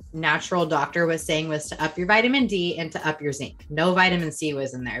natural doctor was saying was to up your vitamin D and to up your zinc. No vitamin C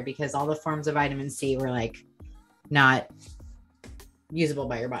was in there because all the forms of vitamin C were like not usable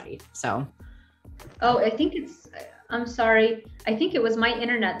by your body. So I'm sorry. I think it was my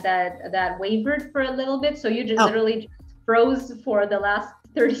internet that wavered for a little bit. So you just literally froze for the last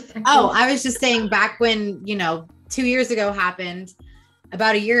 30 seconds. Oh, I was just saying back when, 2 years ago happened,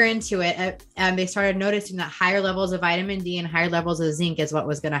 about a year into it, they started noticing that higher levels of vitamin D and higher levels of zinc is what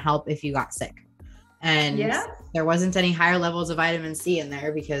was going to help if you got sick. And there wasn't any higher levels of vitamin C in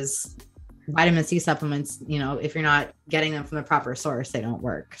there because vitamin C supplements, if you're not getting them from the proper source, they don't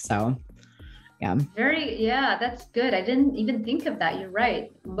work. So that's good. I didn't even think of that. You're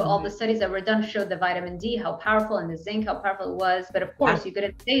right. But all the studies that were done showed the vitamin D, how powerful, and the zinc, how powerful it was. But of course, you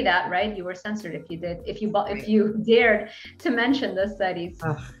couldn't say that, right? You were censored if you dared to mention those studies.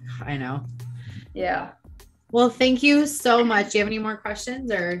 Oh, I know. Yeah. Well, thank you so much. Do you have any more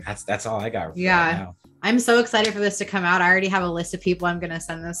questions or? That's all I got. Yeah. Right now. I'm so excited for this to come out. I already have a list of people I'm going to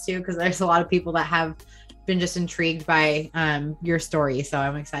send this to because there's a lot of people that have been just intrigued by your story, so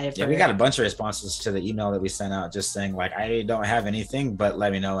I'm excited for we got a bunch of responses to the email that we sent out just saying like, I don't have anything, but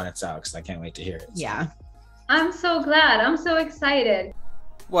let me know when it's out because I can't wait to hear it. Yeah, I'm so glad. I'm so excited.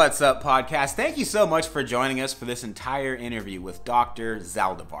 What's up, podcast? Thank you so much for joining us for this entire interview with Dr.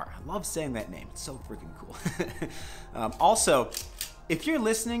 Zaldivar. I love saying that name. It's so freaking cool. Also, if you're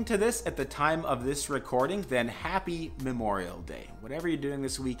listening to this at the time of this recording, then happy Memorial Day. Whatever you're doing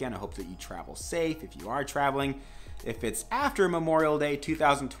this weekend, I hope that you travel safe if you are traveling. If it's after Memorial Day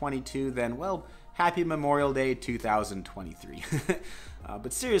 2022, then, well, happy Memorial Day 2023.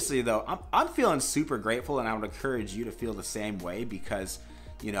 But seriously, though, I'm feeling super grateful, and I would encourage you to feel the same way because,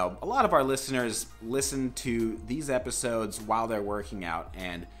 a lot of our listeners listen to these episodes while they're working out,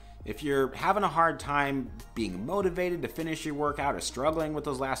 and if you're having a hard time being motivated to finish your workout or struggling with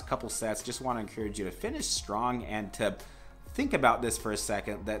those last couple sets, just want to encourage you to finish strong and to think about this for a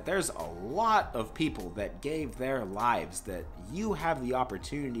second, that there's a lot of people that gave their lives that you have the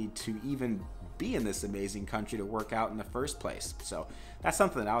opportunity to even be in this amazing country to work out in the first place. So that's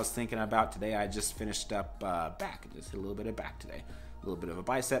something that I was thinking about today. I just finished up back, just hit a little bit of back today. A little bit of a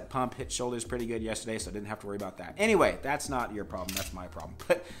bicep pump, hit shoulders pretty good yesterday, so I didn't have to worry about that. Anyway, that's not your problem, that's my problem.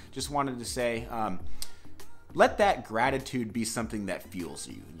 But just wanted to say, let that gratitude be something that fuels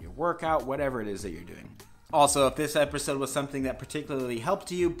you in your workout, whatever it is that you're doing. Also, if this episode was something that particularly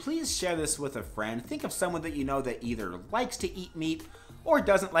helped you, please share this with a friend. Think of someone that you know that either likes to eat meat or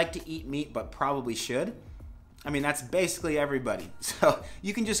doesn't like to eat meat but probably should. I mean, that's basically everybody. So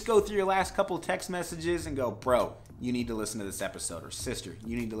you can just go through your last couple text messages and go, bro, you need to listen to this episode, or sister,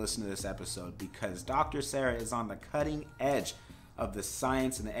 you need to listen to this episode, because Dr. Sarah is on the cutting edge of the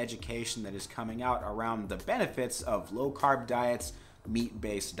science and the education that is coming out around the benefits of low-carb diets,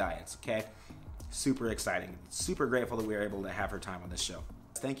 meat-based diets, okay? Super exciting. Super grateful that we were able to have her time on this show.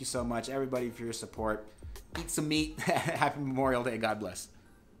 Thank you so much, everybody, for your support. Eat some meat. Happy Memorial Day. God bless.